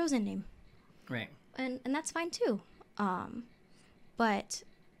by their chosen name. Right. And that's fine too. But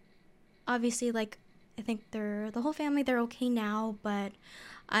obviously, like, I think the whole family, they're okay now, but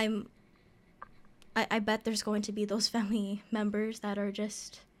I bet there's going to be those family members that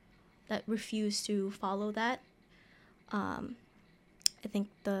refuse to follow that. I think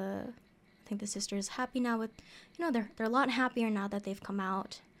the sister is happy now with, they're a lot happier now that they've come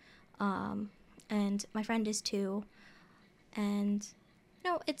out. And my friend is too. And,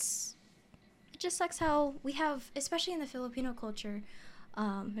 it just sucks how we have, especially in the Filipino culture,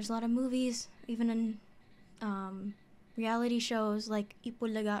 there's a lot of movies, even in reality shows like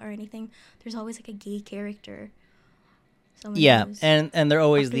Ipulaga or anything, there's always like a gay character. Yeah, and they're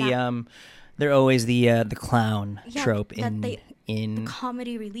always the clown trope in the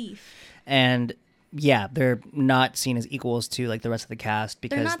comedy relief. And yeah, they're not seen as equals to like the rest of the cast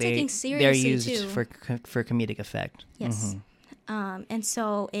because they're used too. for comedic effect. Yes. Mm-hmm. And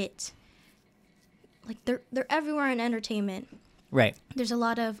so they're everywhere in entertainment. Right. There's a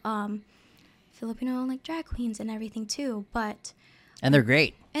lot of Filipino like drag queens and everything too, but And they're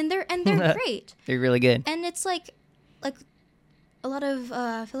great. they're great. They're really good. And it's like a lot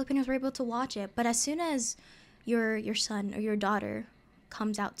of Filipinos were able to watch it, but as soon as your son or your daughter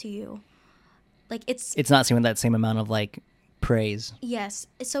comes out to you, like it's not seeing that same amount of like praise. yes.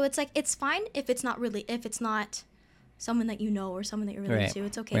 So it's like it's fine if it's not someone that you know or someone that you're related Right. to.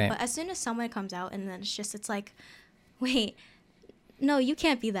 It's okay. Right. But as soon as someone comes out and then it's like, wait, no, you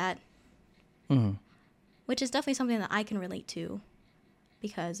can't be that. Mm-hmm. Which is definitely something that I can relate to,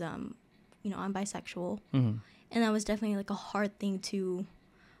 because I'm bisexual, Mm-hmm. and that was definitely like a hard thing to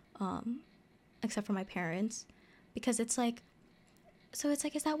accept from my parents, because it's like,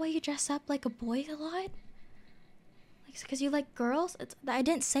 is that why you dress up like a boy a lot? Like, because you like girls? I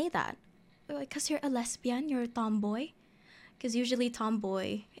didn't say that. Like, because you're a lesbian, you're a tomboy. Because usually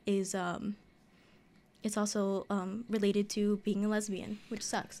tomboy is it's also related to being a lesbian, which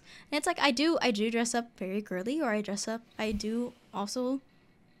sucks. And it's like I do dress up very girly, or I do also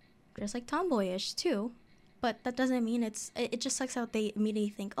dress like tomboyish too, but that doesn't mean it just sucks how they immediately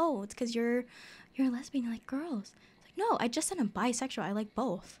think, oh, it's because you're a lesbian, you like girls. It's like, no, I just said I'm bisexual, I like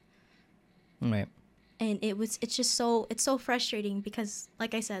both. Right. And it's just so frustrating, because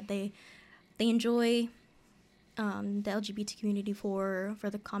like I said, they enjoy the LGBT community for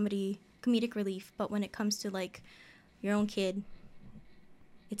the comedic relief, but when it comes to like your own kid,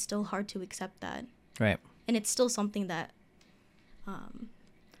 it's still hard to accept that. Right. And it's still something that a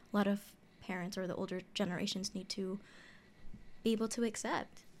lot of parents or the older generations need to be able to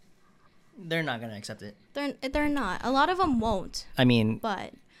accept. They're not gonna accept it. They're not. A lot of them won't. I mean,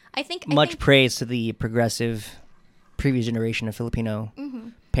 But I think praise to the progressive previous generation of Filipino mm-hmm.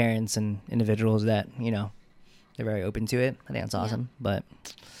 parents and individuals that they're very open to it. I think that's awesome. Yeah. But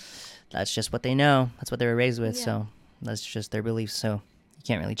that's just what they know. That's what they were raised with. Yeah. So that's just their beliefs. So you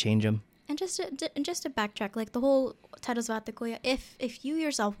can't really change them. And just to backtrack, like the whole Tadas Vate Kuya, if you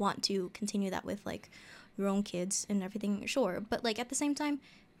yourself want to continue that with like your own kids and everything, sure. But like at the same time,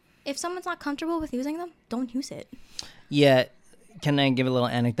 if someone's not comfortable with using them, don't use it. Yeah. Can I give a little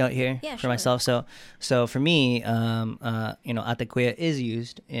anecdote here for myself? So for me, Ate Kuya is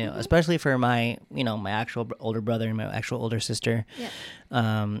used, mm-hmm. especially for my, my actual older brother and my actual older sister. Yeah.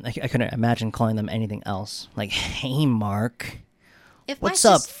 I couldn't imagine calling them anything else. Like, hey, Mark. What's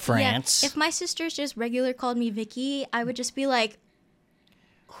up, France? Yeah, if my sisters just regular called me Vicky, I would just be like,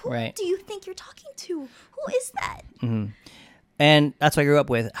 who do you think you're talking to? Who is that? Mm-hmm. And that's what I grew up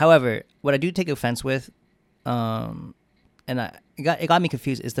with. However, what I do take offense with, and it got me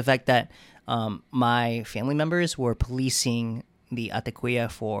confused, is the fact that my family members were policing the Ate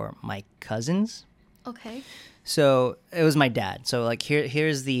Kuya for my cousins. Okay. So it was my dad. So like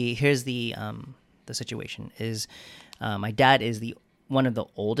here's the situation is, my dad is one of the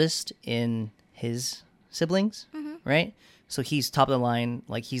oldest in his siblings, mm-hmm. right? So he's top of the line.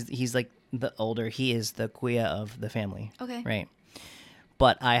 Like he's like the older. He is the kuya of the family. Okay. Right.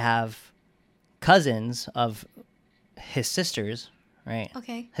 But I have cousins of his sisters, right?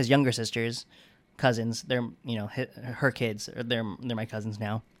 Okay. His younger sisters, cousins. They're her kids. They're my cousins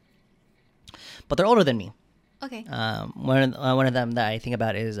now. But they're older than me. Okay. One of them that I think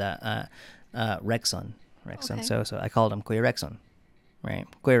about is Rexon. Okay. So I called him Kuya Rexon, right?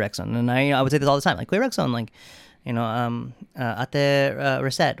 Kuya Rexon, and I would say this all the time, like Kuya Rexon, like Ate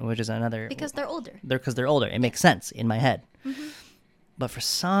Reset, which is another, because they're older. Because they're older. It makes sense in my head. Mm-hmm. But for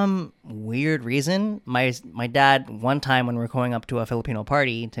some weird reason, my dad, one time when we were going up to a Filipino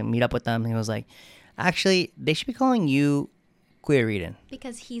party to meet up with them, he was like, actually, they should be calling you Kuya Reden.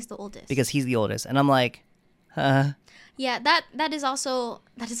 Because he's the oldest. Because he's the oldest. And I'm like, Yeah, that is also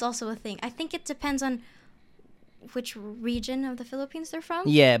a thing. I think it depends on which region of the Philippines they're from.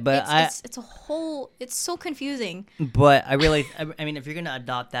 Yeah, but it's so confusing. But I mean, if you're gonna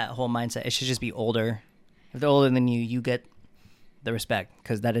adopt that whole mindset, it should just be older. If they're older than you, you get the respect,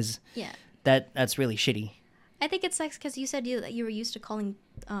 because that is that's really shitty. I think it sucks because you said you were used to calling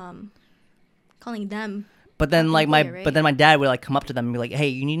them. But then like right? but then my dad would like come up to them and be like, "Hey,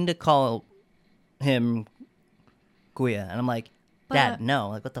 you need to call him Kuya," and I'm like, "Dad, no!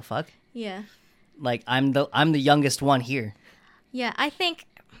 Like, what the fuck?" Yeah. Like I'm the youngest one here. Yeah, I think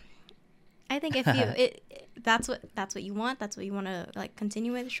if you that's what you want, that's what you want to like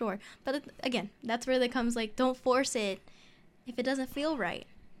continue with, sure. But again, that's where it comes, like, don't force it if it doesn't feel right.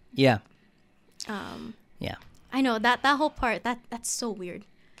 Yeah. Yeah. I know that whole part that's so weird.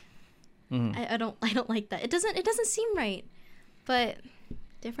 Mm-hmm. I don't like that. It doesn't seem right. But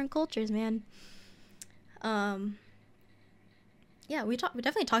different cultures, man. Yeah, we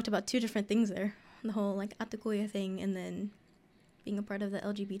definitely talked about two different things there. The whole like Ate Kuya thing, and then being a part of the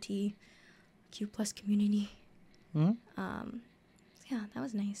LGBT Q plus community. Mhm. Yeah, that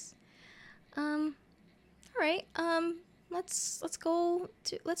was nice. All right. Let's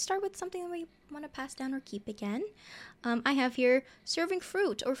start with something that we want to pass down or keep again. I have here serving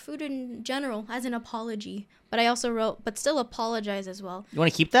fruit or food in general as an apology, but I also wrote but still apologize as well. You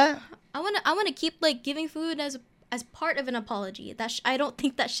want to keep that? I want to keep like giving food as part of an apology. I don't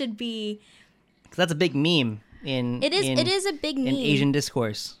think that should be. Because that's a big meme in It is a big meme. in Asian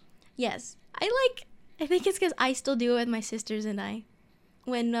discourse. Yes, I think it's because I still do it with my sisters and I,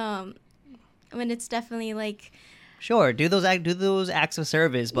 when it's definitely like. Sure, do those acts of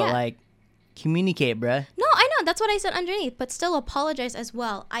service, but Yeah. like communicate, bruh. No, I know that's what I said underneath, but still apologize as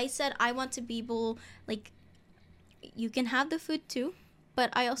well. I said I want to be able like, you can have the food too,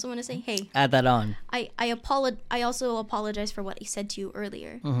 but I also want to say, hey, Add that on. I also apologize for what I said to you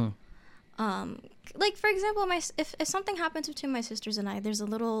earlier. Like for example, if something happens between my sisters and I, there's a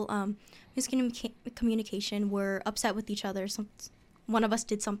little miscommunication. We're upset with each other. One of us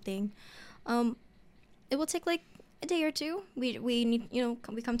did something. It will take like a day or two. We need,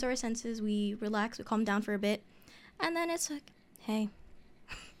 we come to our senses. We relax. We calm down for a bit, and then it's like, hey,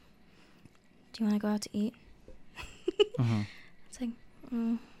 do you want to go out to eat? It's like,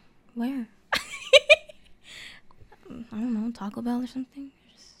 where? I don't know, Taco Bell or something.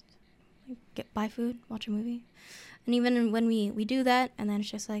 Just buy food, watch a movie. And even when we do that, and then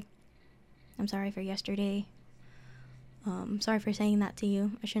it's just like, I'm sorry for yesterday. Sorry for saying that to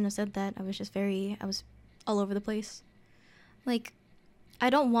you. I shouldn't have said that. I was all over the place. Like,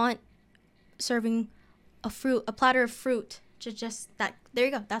 I don't want serving a platter of fruit to just that. There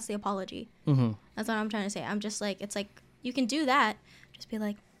you go. That's the apology. That's what I'm trying to say. I'm just like, it's like, you can do that. Just be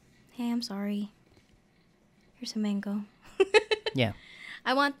like, hey, I'm sorry. Here's some mango. Yeah.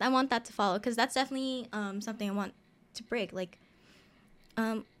 I want that to follow, because that's definitely something I want to break. Like,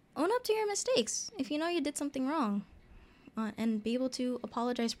 own up to your mistakes if you know you did something wrong, and be able to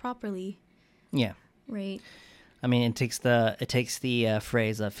apologize properly. Yeah. Right. I mean, it takes the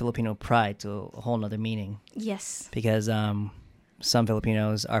phrase Filipino pride to a whole nother meaning. Yes. Because some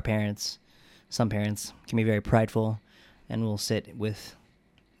Filipinos, some parents can be very prideful, and will sit with.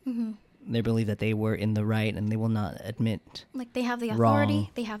 They believe that they were in the right, and they will not admit. Like, they have the authority, wrong.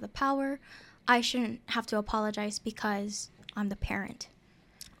 they have the power. I shouldn't have to apologize because I'm the parent.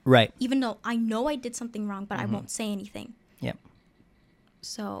 Right. Even though I know I did something wrong, but I won't say anything. Yep.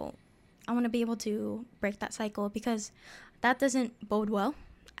 So I want to be able to break that cycle, because that doesn't bode well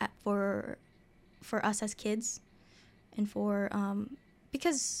for us as kids, and for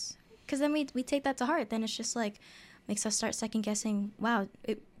because then we take that to heart. Then it's just like, makes us start second guessing. Wow,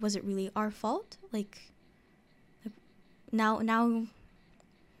 was it really our fault? Like now you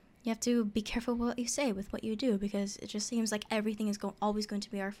have to be careful what you say with what you do, because it just seems like everything is always going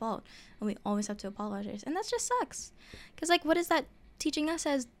to be our fault, and we always have to apologize, and that just sucks. Because like, what is that teaching us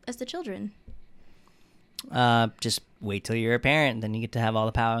as the children? Just wait till you're a parent, then you get to have all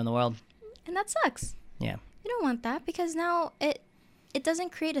the power in the world. And that sucks. Yeah. You don't want that, because now it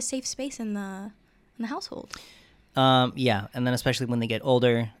doesn't create a safe space in the household. Yeah, and then especially when they get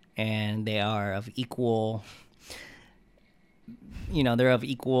older and they are of equal, they're of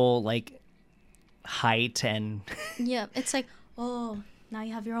equal like height and. Yeah, it's like, oh, now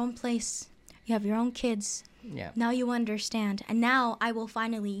you have your own place, you have your own kids. Yeah. Now you understand, and now I will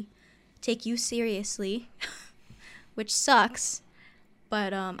finally take you seriously, which sucks,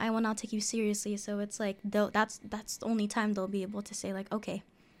 but I will not take you seriously. So it's like, that's the only time they'll be able to say like, okay,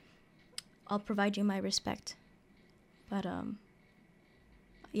 I'll provide you my respect. But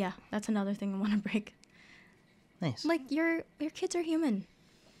yeah, that's another thing I want to break. Nice. Like, your kids are human.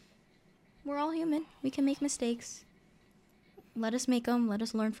 We're all human. We can make mistakes. Let us make them. Let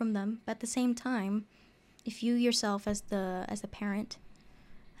us learn from them. But at the same time, if you yourself as the parent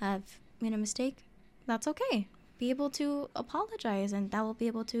have made a mistake, that's okay. Be able to apologize, and that will be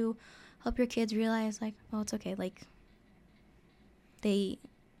able to help your kids realize like, oh, it's okay. Like, they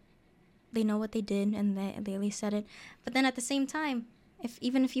know what they did, and they at least said it. But then at the same time,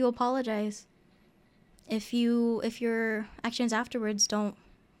 even if you apologize, if your actions afterwards don't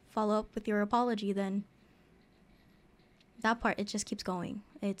follow up with your apology, then that part, it just keeps going.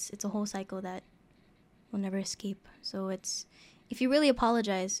 It's a whole cycle that will never escape. So if you really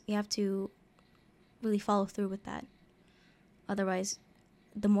apologize, you have to really follow through with that. Otherwise,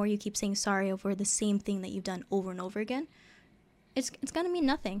 the more you keep saying sorry over the same thing that you've done over and over again, it's gonna mean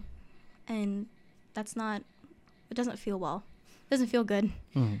nothing. And it doesn't feel well. It doesn't feel good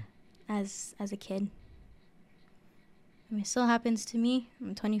as a kid. I mean, it still happens to me.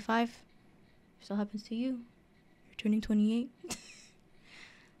 I'm 25. It still happens to you. You're turning 28.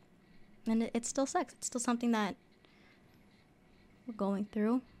 And it still sucks. It's still something that we're going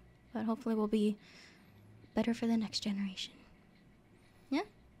through, but hopefully we'll be better for the next generation. Yeah?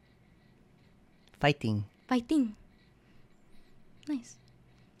 Fighting. Nice.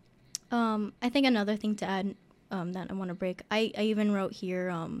 I think another thing to add that I want to break, I even wrote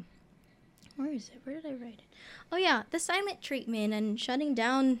here, where is it? Where did I write it? Oh yeah, the silent treatment and shutting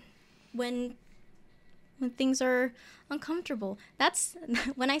down when things are uncomfortable. That's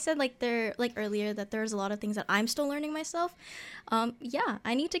when I said earlier that there's a lot of things that I'm still learning myself. Yeah,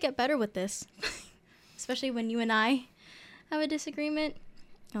 I need to get better with this. Especially when you and I have a disagreement.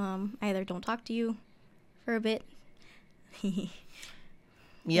 I either don't talk to you for a bit.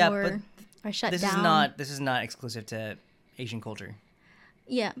 Yeah, or shut down. This is not exclusive to Asian culture.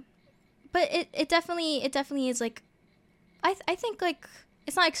 Yeah. But it definitely is like I think like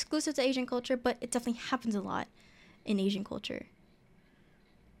it's not exclusive to Asian culture, but it definitely happens a lot in Asian culture.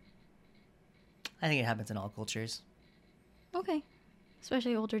 I think it happens in all cultures. Okay.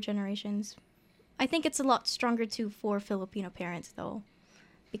 Especially older generations. I think it's a lot stronger too for Filipino parents though,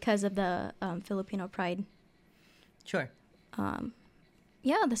 because of the Filipino pride. Sure.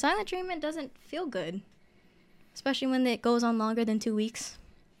 Yeah, the silent treatment doesn't feel good, especially when it goes on longer than 2 weeks.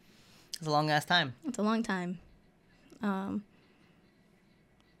 It's a long ass time. It's a long time. Yeah,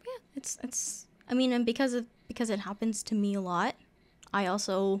 it's. I mean, and because it happens to me a lot, I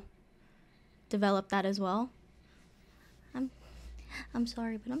also developed that as well. I'm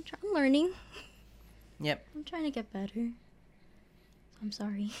sorry, but I'm learning. Yep. I'm trying to get better. I'm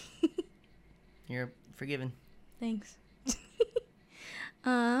sorry. You're forgiven. Thanks.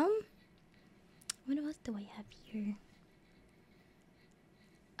 What else do I have here?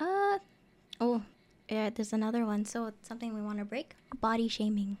 Oh, yeah, there's another one. So it's something we want to break. Body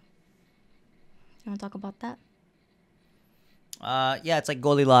shaming. You want to talk about that? Yeah, it's like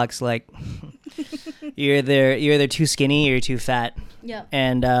Goldilocks. Like you're either too skinny or you're too fat. Yeah.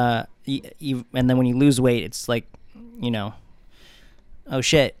 And and then when you lose weight, it's like, oh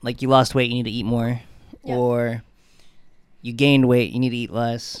shit, like you lost weight, you need to eat more, Yep. or you gained weight, you need to eat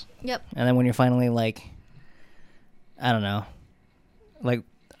less. Yep. And then when you're finally like, I don't know, like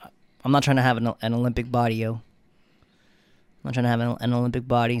I'm not trying to have an Olympic body, yo. I'm not trying to have an Olympic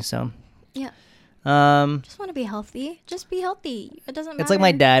body, so. Yeah. Just want to be healthy. Just be healthy. It doesn't matter. It's like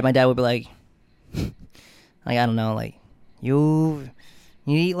my dad. My dad would be like, I don't know, like you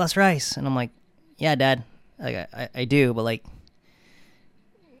need to eat less rice, and I'm like, yeah, Dad, like I do, but like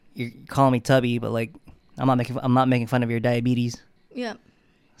you're calling me tubby, but like I'm not making fun of your diabetes. Yeah.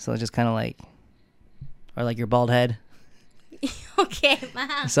 So it's just kind of like, or like your bald head. Okay,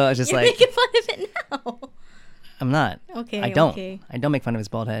 Mom. So it's just You're like making fun of it now. I'm not. Okay. I don't. Okay. I don't make fun of his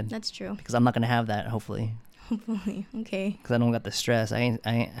bald head. That's true. Because I'm not gonna have that. Hopefully. Hopefully. Okay. Because I don't got the stress.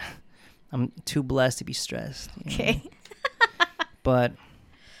 I'm too blessed to be stressed. Okay. But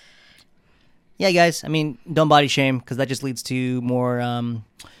yeah, guys. I mean, don't body shame because that just leads to more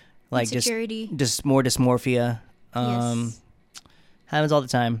like insecurity. just more dysmorphia. Yes. Happens all the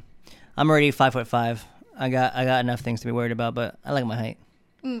time. I'm already 5'5". I got enough things to be worried about, but I like my height.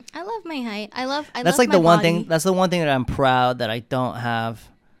 I love my height. I love That's like my the one body. thing. That's the one thing that I'm proud that I don't have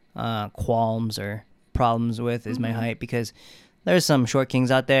qualms or problems with is my height, because there's some short kings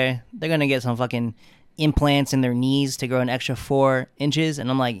out there. They're gonna get some fucking implants in their knees to grow an extra 4 inches, and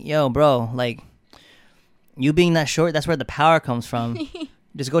I'm like, yo, bro, like you being that short, that's where the power comes from.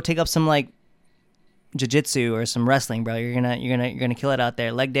 Just go take up some like jiu-jitsu or some wrestling, bro. You're gonna kill it out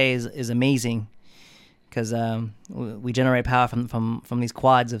there. Leg day is amazing. Because we generate power from these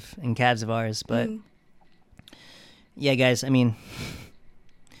quads and calves of ours. But yeah, guys, I mean,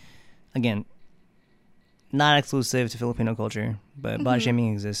 again, not exclusive to Filipino culture, but body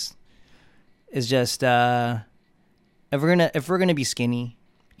shaming exists. It's just if we're gonna be skinny,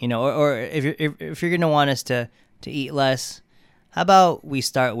 or if you're gonna want us to eat less, how about we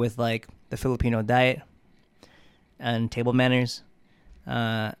start with like the Filipino diet and table manners.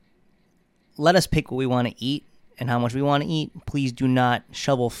 Let us pick what we want to eat and how much we want to eat. Please do not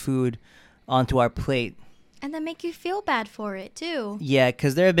shovel food onto our plate. And then make you feel bad for it too. Yeah,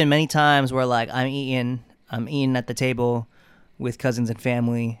 because there have been many times where like I'm eating at the table with cousins and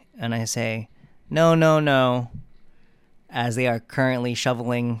family, and I say, no, as they are currently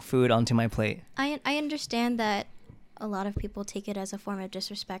shoveling food onto my plate. I understand that a lot of people take it as a form of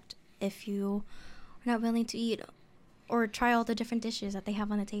disrespect if you are not willing to eat or try all the different dishes that they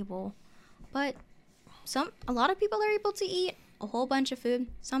have on the table. But a lot of people are able to eat a whole bunch of food.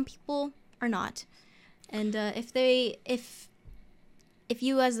 Some people are not. And if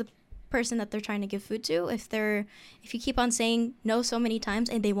you as person that they're trying to give food to, if you keep on saying no so many times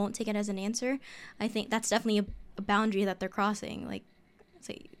and they won't take it as an answer, I think that's definitely a boundary that they're crossing. Like,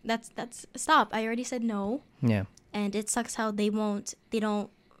 say that's stop. I already said no. Yeah. And it sucks how they don't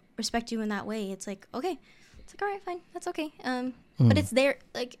respect you in that way. It's like, okay, it's like, all right, fine, that's okay. But it's there.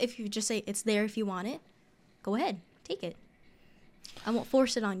 Like, if you just say it's there if you want it, go ahead, take it. I won't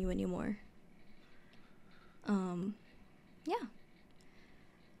force it on you anymore. Yeah.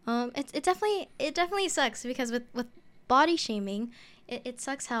 It definitely sucks because with body shaming, it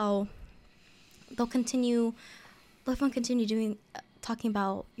sucks how everyone continue doing talking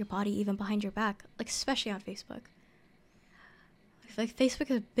about your body even behind your back, like especially on Facebook. Like Facebook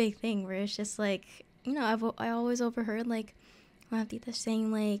is a big thing where it's just like, you know, I always overheard like one of the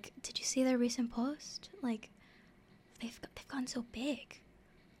saying like, did you see their recent post? Like they've gotten so big,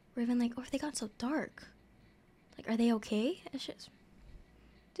 or even like, or they got so dark. Like, are they okay? It's just,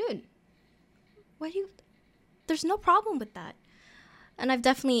 dude, there's no problem with that. And I've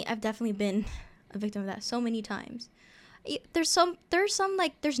definitely been a victim of that so many times. There's some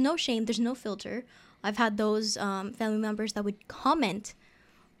like, there's no shame, there's no filter. I've had those family members that would comment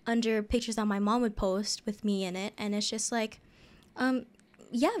under pictures that my mom would post with me in it, and it's just like,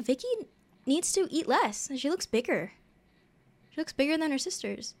 yeah, Vicky needs to eat less. She looks bigger. She looks bigger than her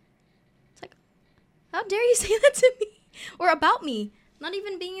sisters. It's like, how dare you say that to me or about me? Not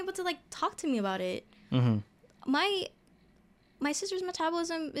even being able to like talk to me about it. Mm-hmm. My sister's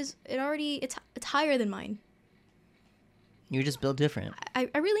metabolism it's higher than mine. You're just built different. I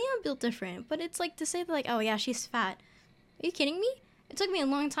really am built different, but it's like to say that like, oh yeah, she's fat. Are you kidding me? It took me a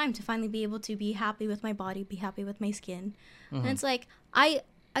long time to finally be able to be happy with my body, be happy with my skin. Mm-hmm. And it's like I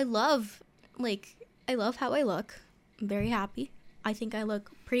love how I look. I'm very happy. I think I look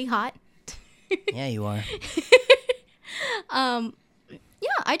pretty hot. Yeah, you are.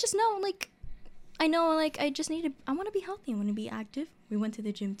 Yeah, I just know like I want to be healthy. I want to be active. We went to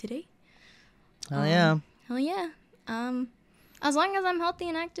the gym today. Hell yeah. Hell yeah. As long as I'm healthy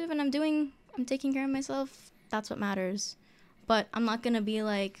and active and I'm taking care of myself, that's what matters. But I'm not going to be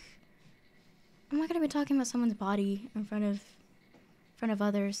talking about someone's body in front of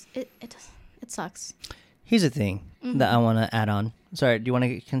others. It sucks. Here's the thing that I want to add on. Sorry, do you want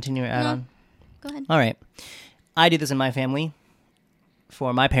to continue or add on? Go ahead. All right. I do this in my family.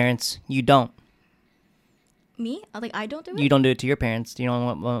 For my parents, you don't. Me? Like, I don't do it? You don't do it to your parents. Do you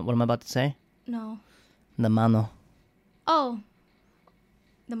know what I'm about to say? No. The mano. Oh.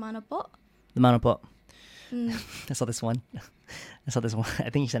 The mano po? The mano po. I saw this one. I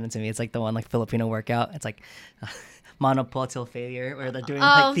think you sent it to me. It's like the one like Filipino workout. It's like mano po till failure, where they're doing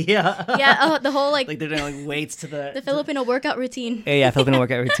like the yeah, the whole like they're doing like weights to the Filipino workout routine. Yeah, Filipino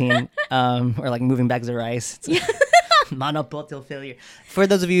workout routine. Or like moving bags of rice. Yeah. Mano po till failure. For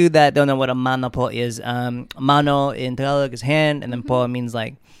those of you that don't know what a mano po is, mano in Tagalog is hand, and then po means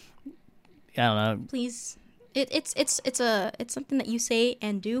like, I don't know. Please. It's something that you say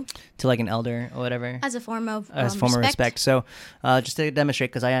and do to like an elder or whatever as a form of respect. So just to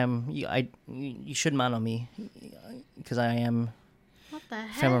demonstrate, because you should mano me because I am what the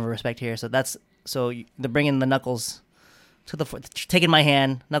heck? form of respect here. So they're bringing the knuckles to taking my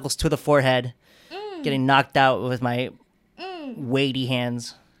hand, knuckles to the forehead, getting knocked out with my weighty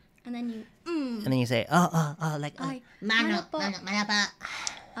hands, and then you and then you say like mano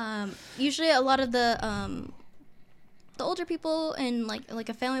pa. Usually a lot of the older people in like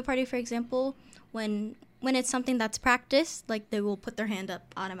a family party, for example, when it's something that's practiced, like they will put their hand up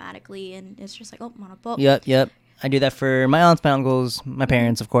automatically, and it's just like, oh, mano po. Yep. I do that for my aunts, my uncles, my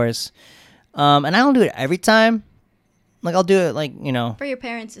parents, of course. And I don't do it every time. Like I'll do it like, you know, for your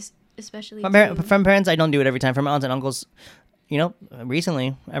parents especially. From parents, I don't do it every time. For my aunts and uncles, you know,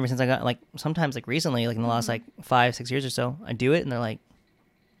 recently, ever since I got sometimes recently, like in the last 5-6 years or so, I do it, and they're like,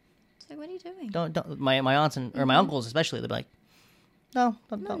 what are you doing? Don't my aunts or my uncles especially, they'll be like, no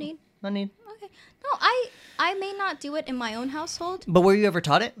need. Okay. No, I may not do it in my own household. But were you ever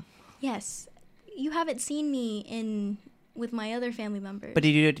taught it? Yes. You haven't seen me with my other family members. But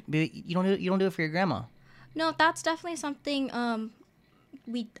you don't do it for your grandma. No, that's definitely something I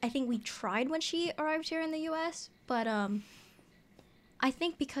think we tried when she arrived here in the US, but I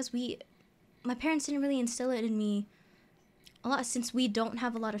think because my parents didn't really instill it in me a lot, since we don't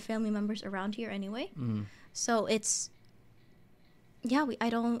have a lot of family members around here anyway. So it's I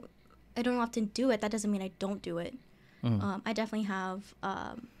don't often do it. That doesn't mean I don't do it. I definitely have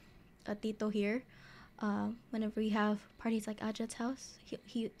a tito here. Whenever we have parties like Ajat's house,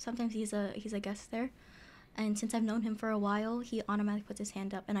 he sometimes he's a guest there, and since I've known him for a while, he automatically puts his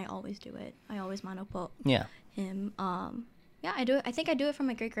hand up, and I always do it. I always mano po. Yeah. Him. I do it. I think I do it for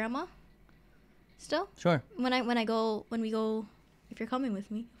my great grandma. Still? Sure. When we go, if you're coming with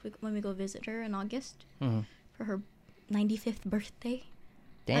me, when we go visit her in August for her 95th birthday.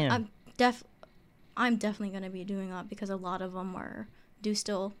 Damn. I'm definitely going to be doing that because a lot of them do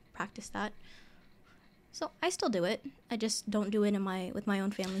still practice that. So I still do it. I just don't do it with my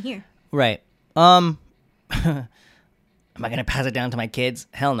own family here. Right. Am I going to pass it down to my kids?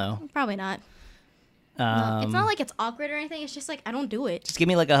 Hell no. Probably not. No, it's not like it's awkward or anything. It's just like I don't do it. Just give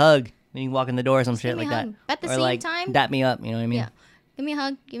me like a hug when you walk in the door or some shit like that. At the or same like time, dap me up, you know what I mean? Yeah. Give me a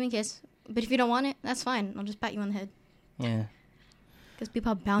hug, give me a kiss. But if you don't want it, that's fine. I'll just pat you on the head. Yeah. Because people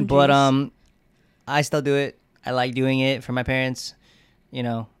have boundaries. But I still do it. I like doing it for my parents. You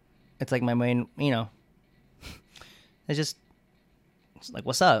know, it's like my main, you know. It's like,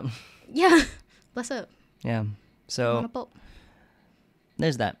 what's up? Yeah. What's up? Yeah. So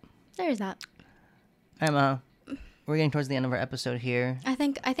there's that. There's that. We're getting towards the end of our episode here. I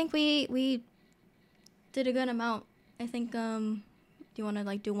think we did a good amount. I think do you want to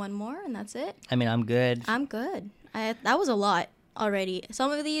like do one more and that's it? I mean, I'm good. I'm good. That was a lot already.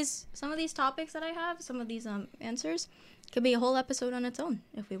 Some of these topics that I have, some of these answers could be a whole episode on its own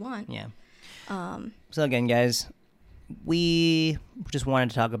if we want. Yeah. So again, guys, we just wanted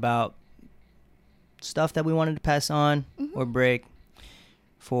to talk about stuff that we wanted to pass on or break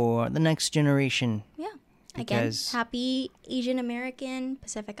for the next generation. Yeah. Again, happy Asian American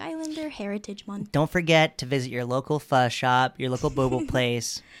Pacific Islander Heritage Month. Don't forget to visit your local pho shop, your local boba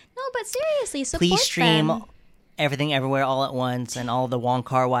place. No, but seriously, support Please stream them. Everything Everywhere All at Once and all the Wong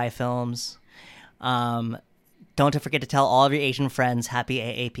Kar-wai films. Don't forget to tell all of your Asian friends happy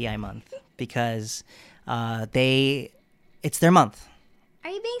AAPI month because it's their month. Are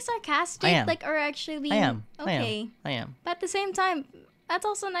you being sarcastic? I am. Like, or actually being... I am. Okay. I am. But at the same time, that's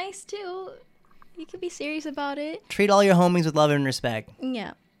also nice, too. You could be serious about it. Treat all your homies with love and respect.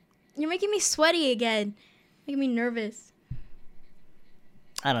 Yeah. You're making me sweaty again. Making me nervous.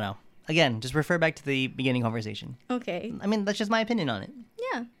 I don't know. Again, just refer back to the beginning conversation. Okay. I mean, that's just my opinion on it.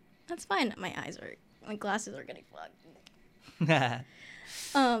 Yeah. That's fine. My glasses are getting fogged.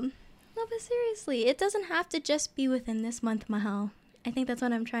 No, but seriously, it doesn't have to just be within this month, Mahal. I think that's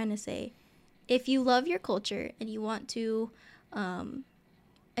what I'm trying to say. If you love your culture and you want to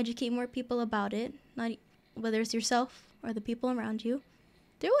educate more people about it, not whether it's yourself or the people around you,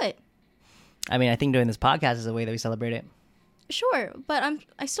 do it. I mean, I think doing this podcast is a way that we celebrate it. Sure, but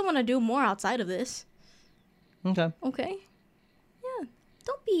I still want to do more outside of this. Okay. Okay. Yeah.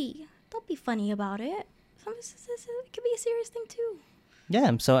 Don't be funny about it. It could be a serious thing too.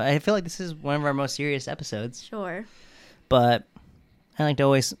 Yeah, so I feel like this is one of our most serious episodes. Sure. But I like to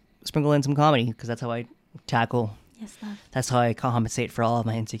always sprinkle in some comedy because that's how I tackle. Yes, love. That's how I compensate for all of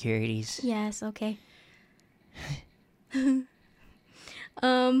my insecurities. Yes, okay. Yeah,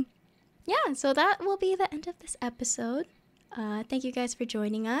 so that will be the end of this episode. Thank you guys for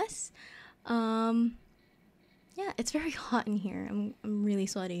joining us. Yeah, it's very hot in here. I'm really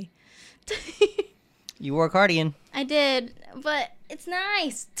sweaty. You wore a cardigan. I did, but it's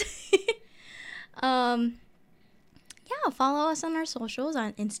nice. Yeah, follow us on our socials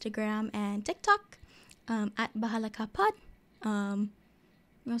on Instagram and TikTok at BahalakaPod.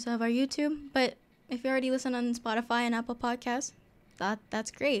 We also have our YouTube, but if you already listen on Spotify and Apple Podcasts,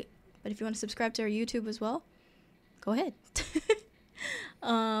 that's great. But if you want to subscribe to our YouTube as well, go ahead.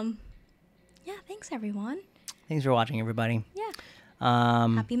 Yeah, thanks everyone. Thanks for watching, everybody. Yeah.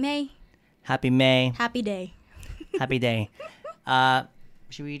 Happy May. Happy May. Happy day. Happy day.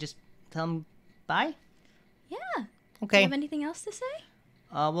 Should we just tell them bye? Yeah. Okay. Do you have anything else to say?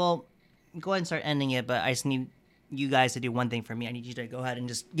 Well, go ahead and start ending it, but I just need you guys to do one thing for me. I need you to go ahead and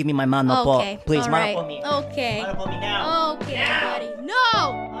just give me my mano po. Okay. Please, all mano right. po me. Okay. Mano po me now. Okay, now. buddy.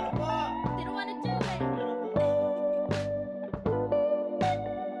 No! Mano po.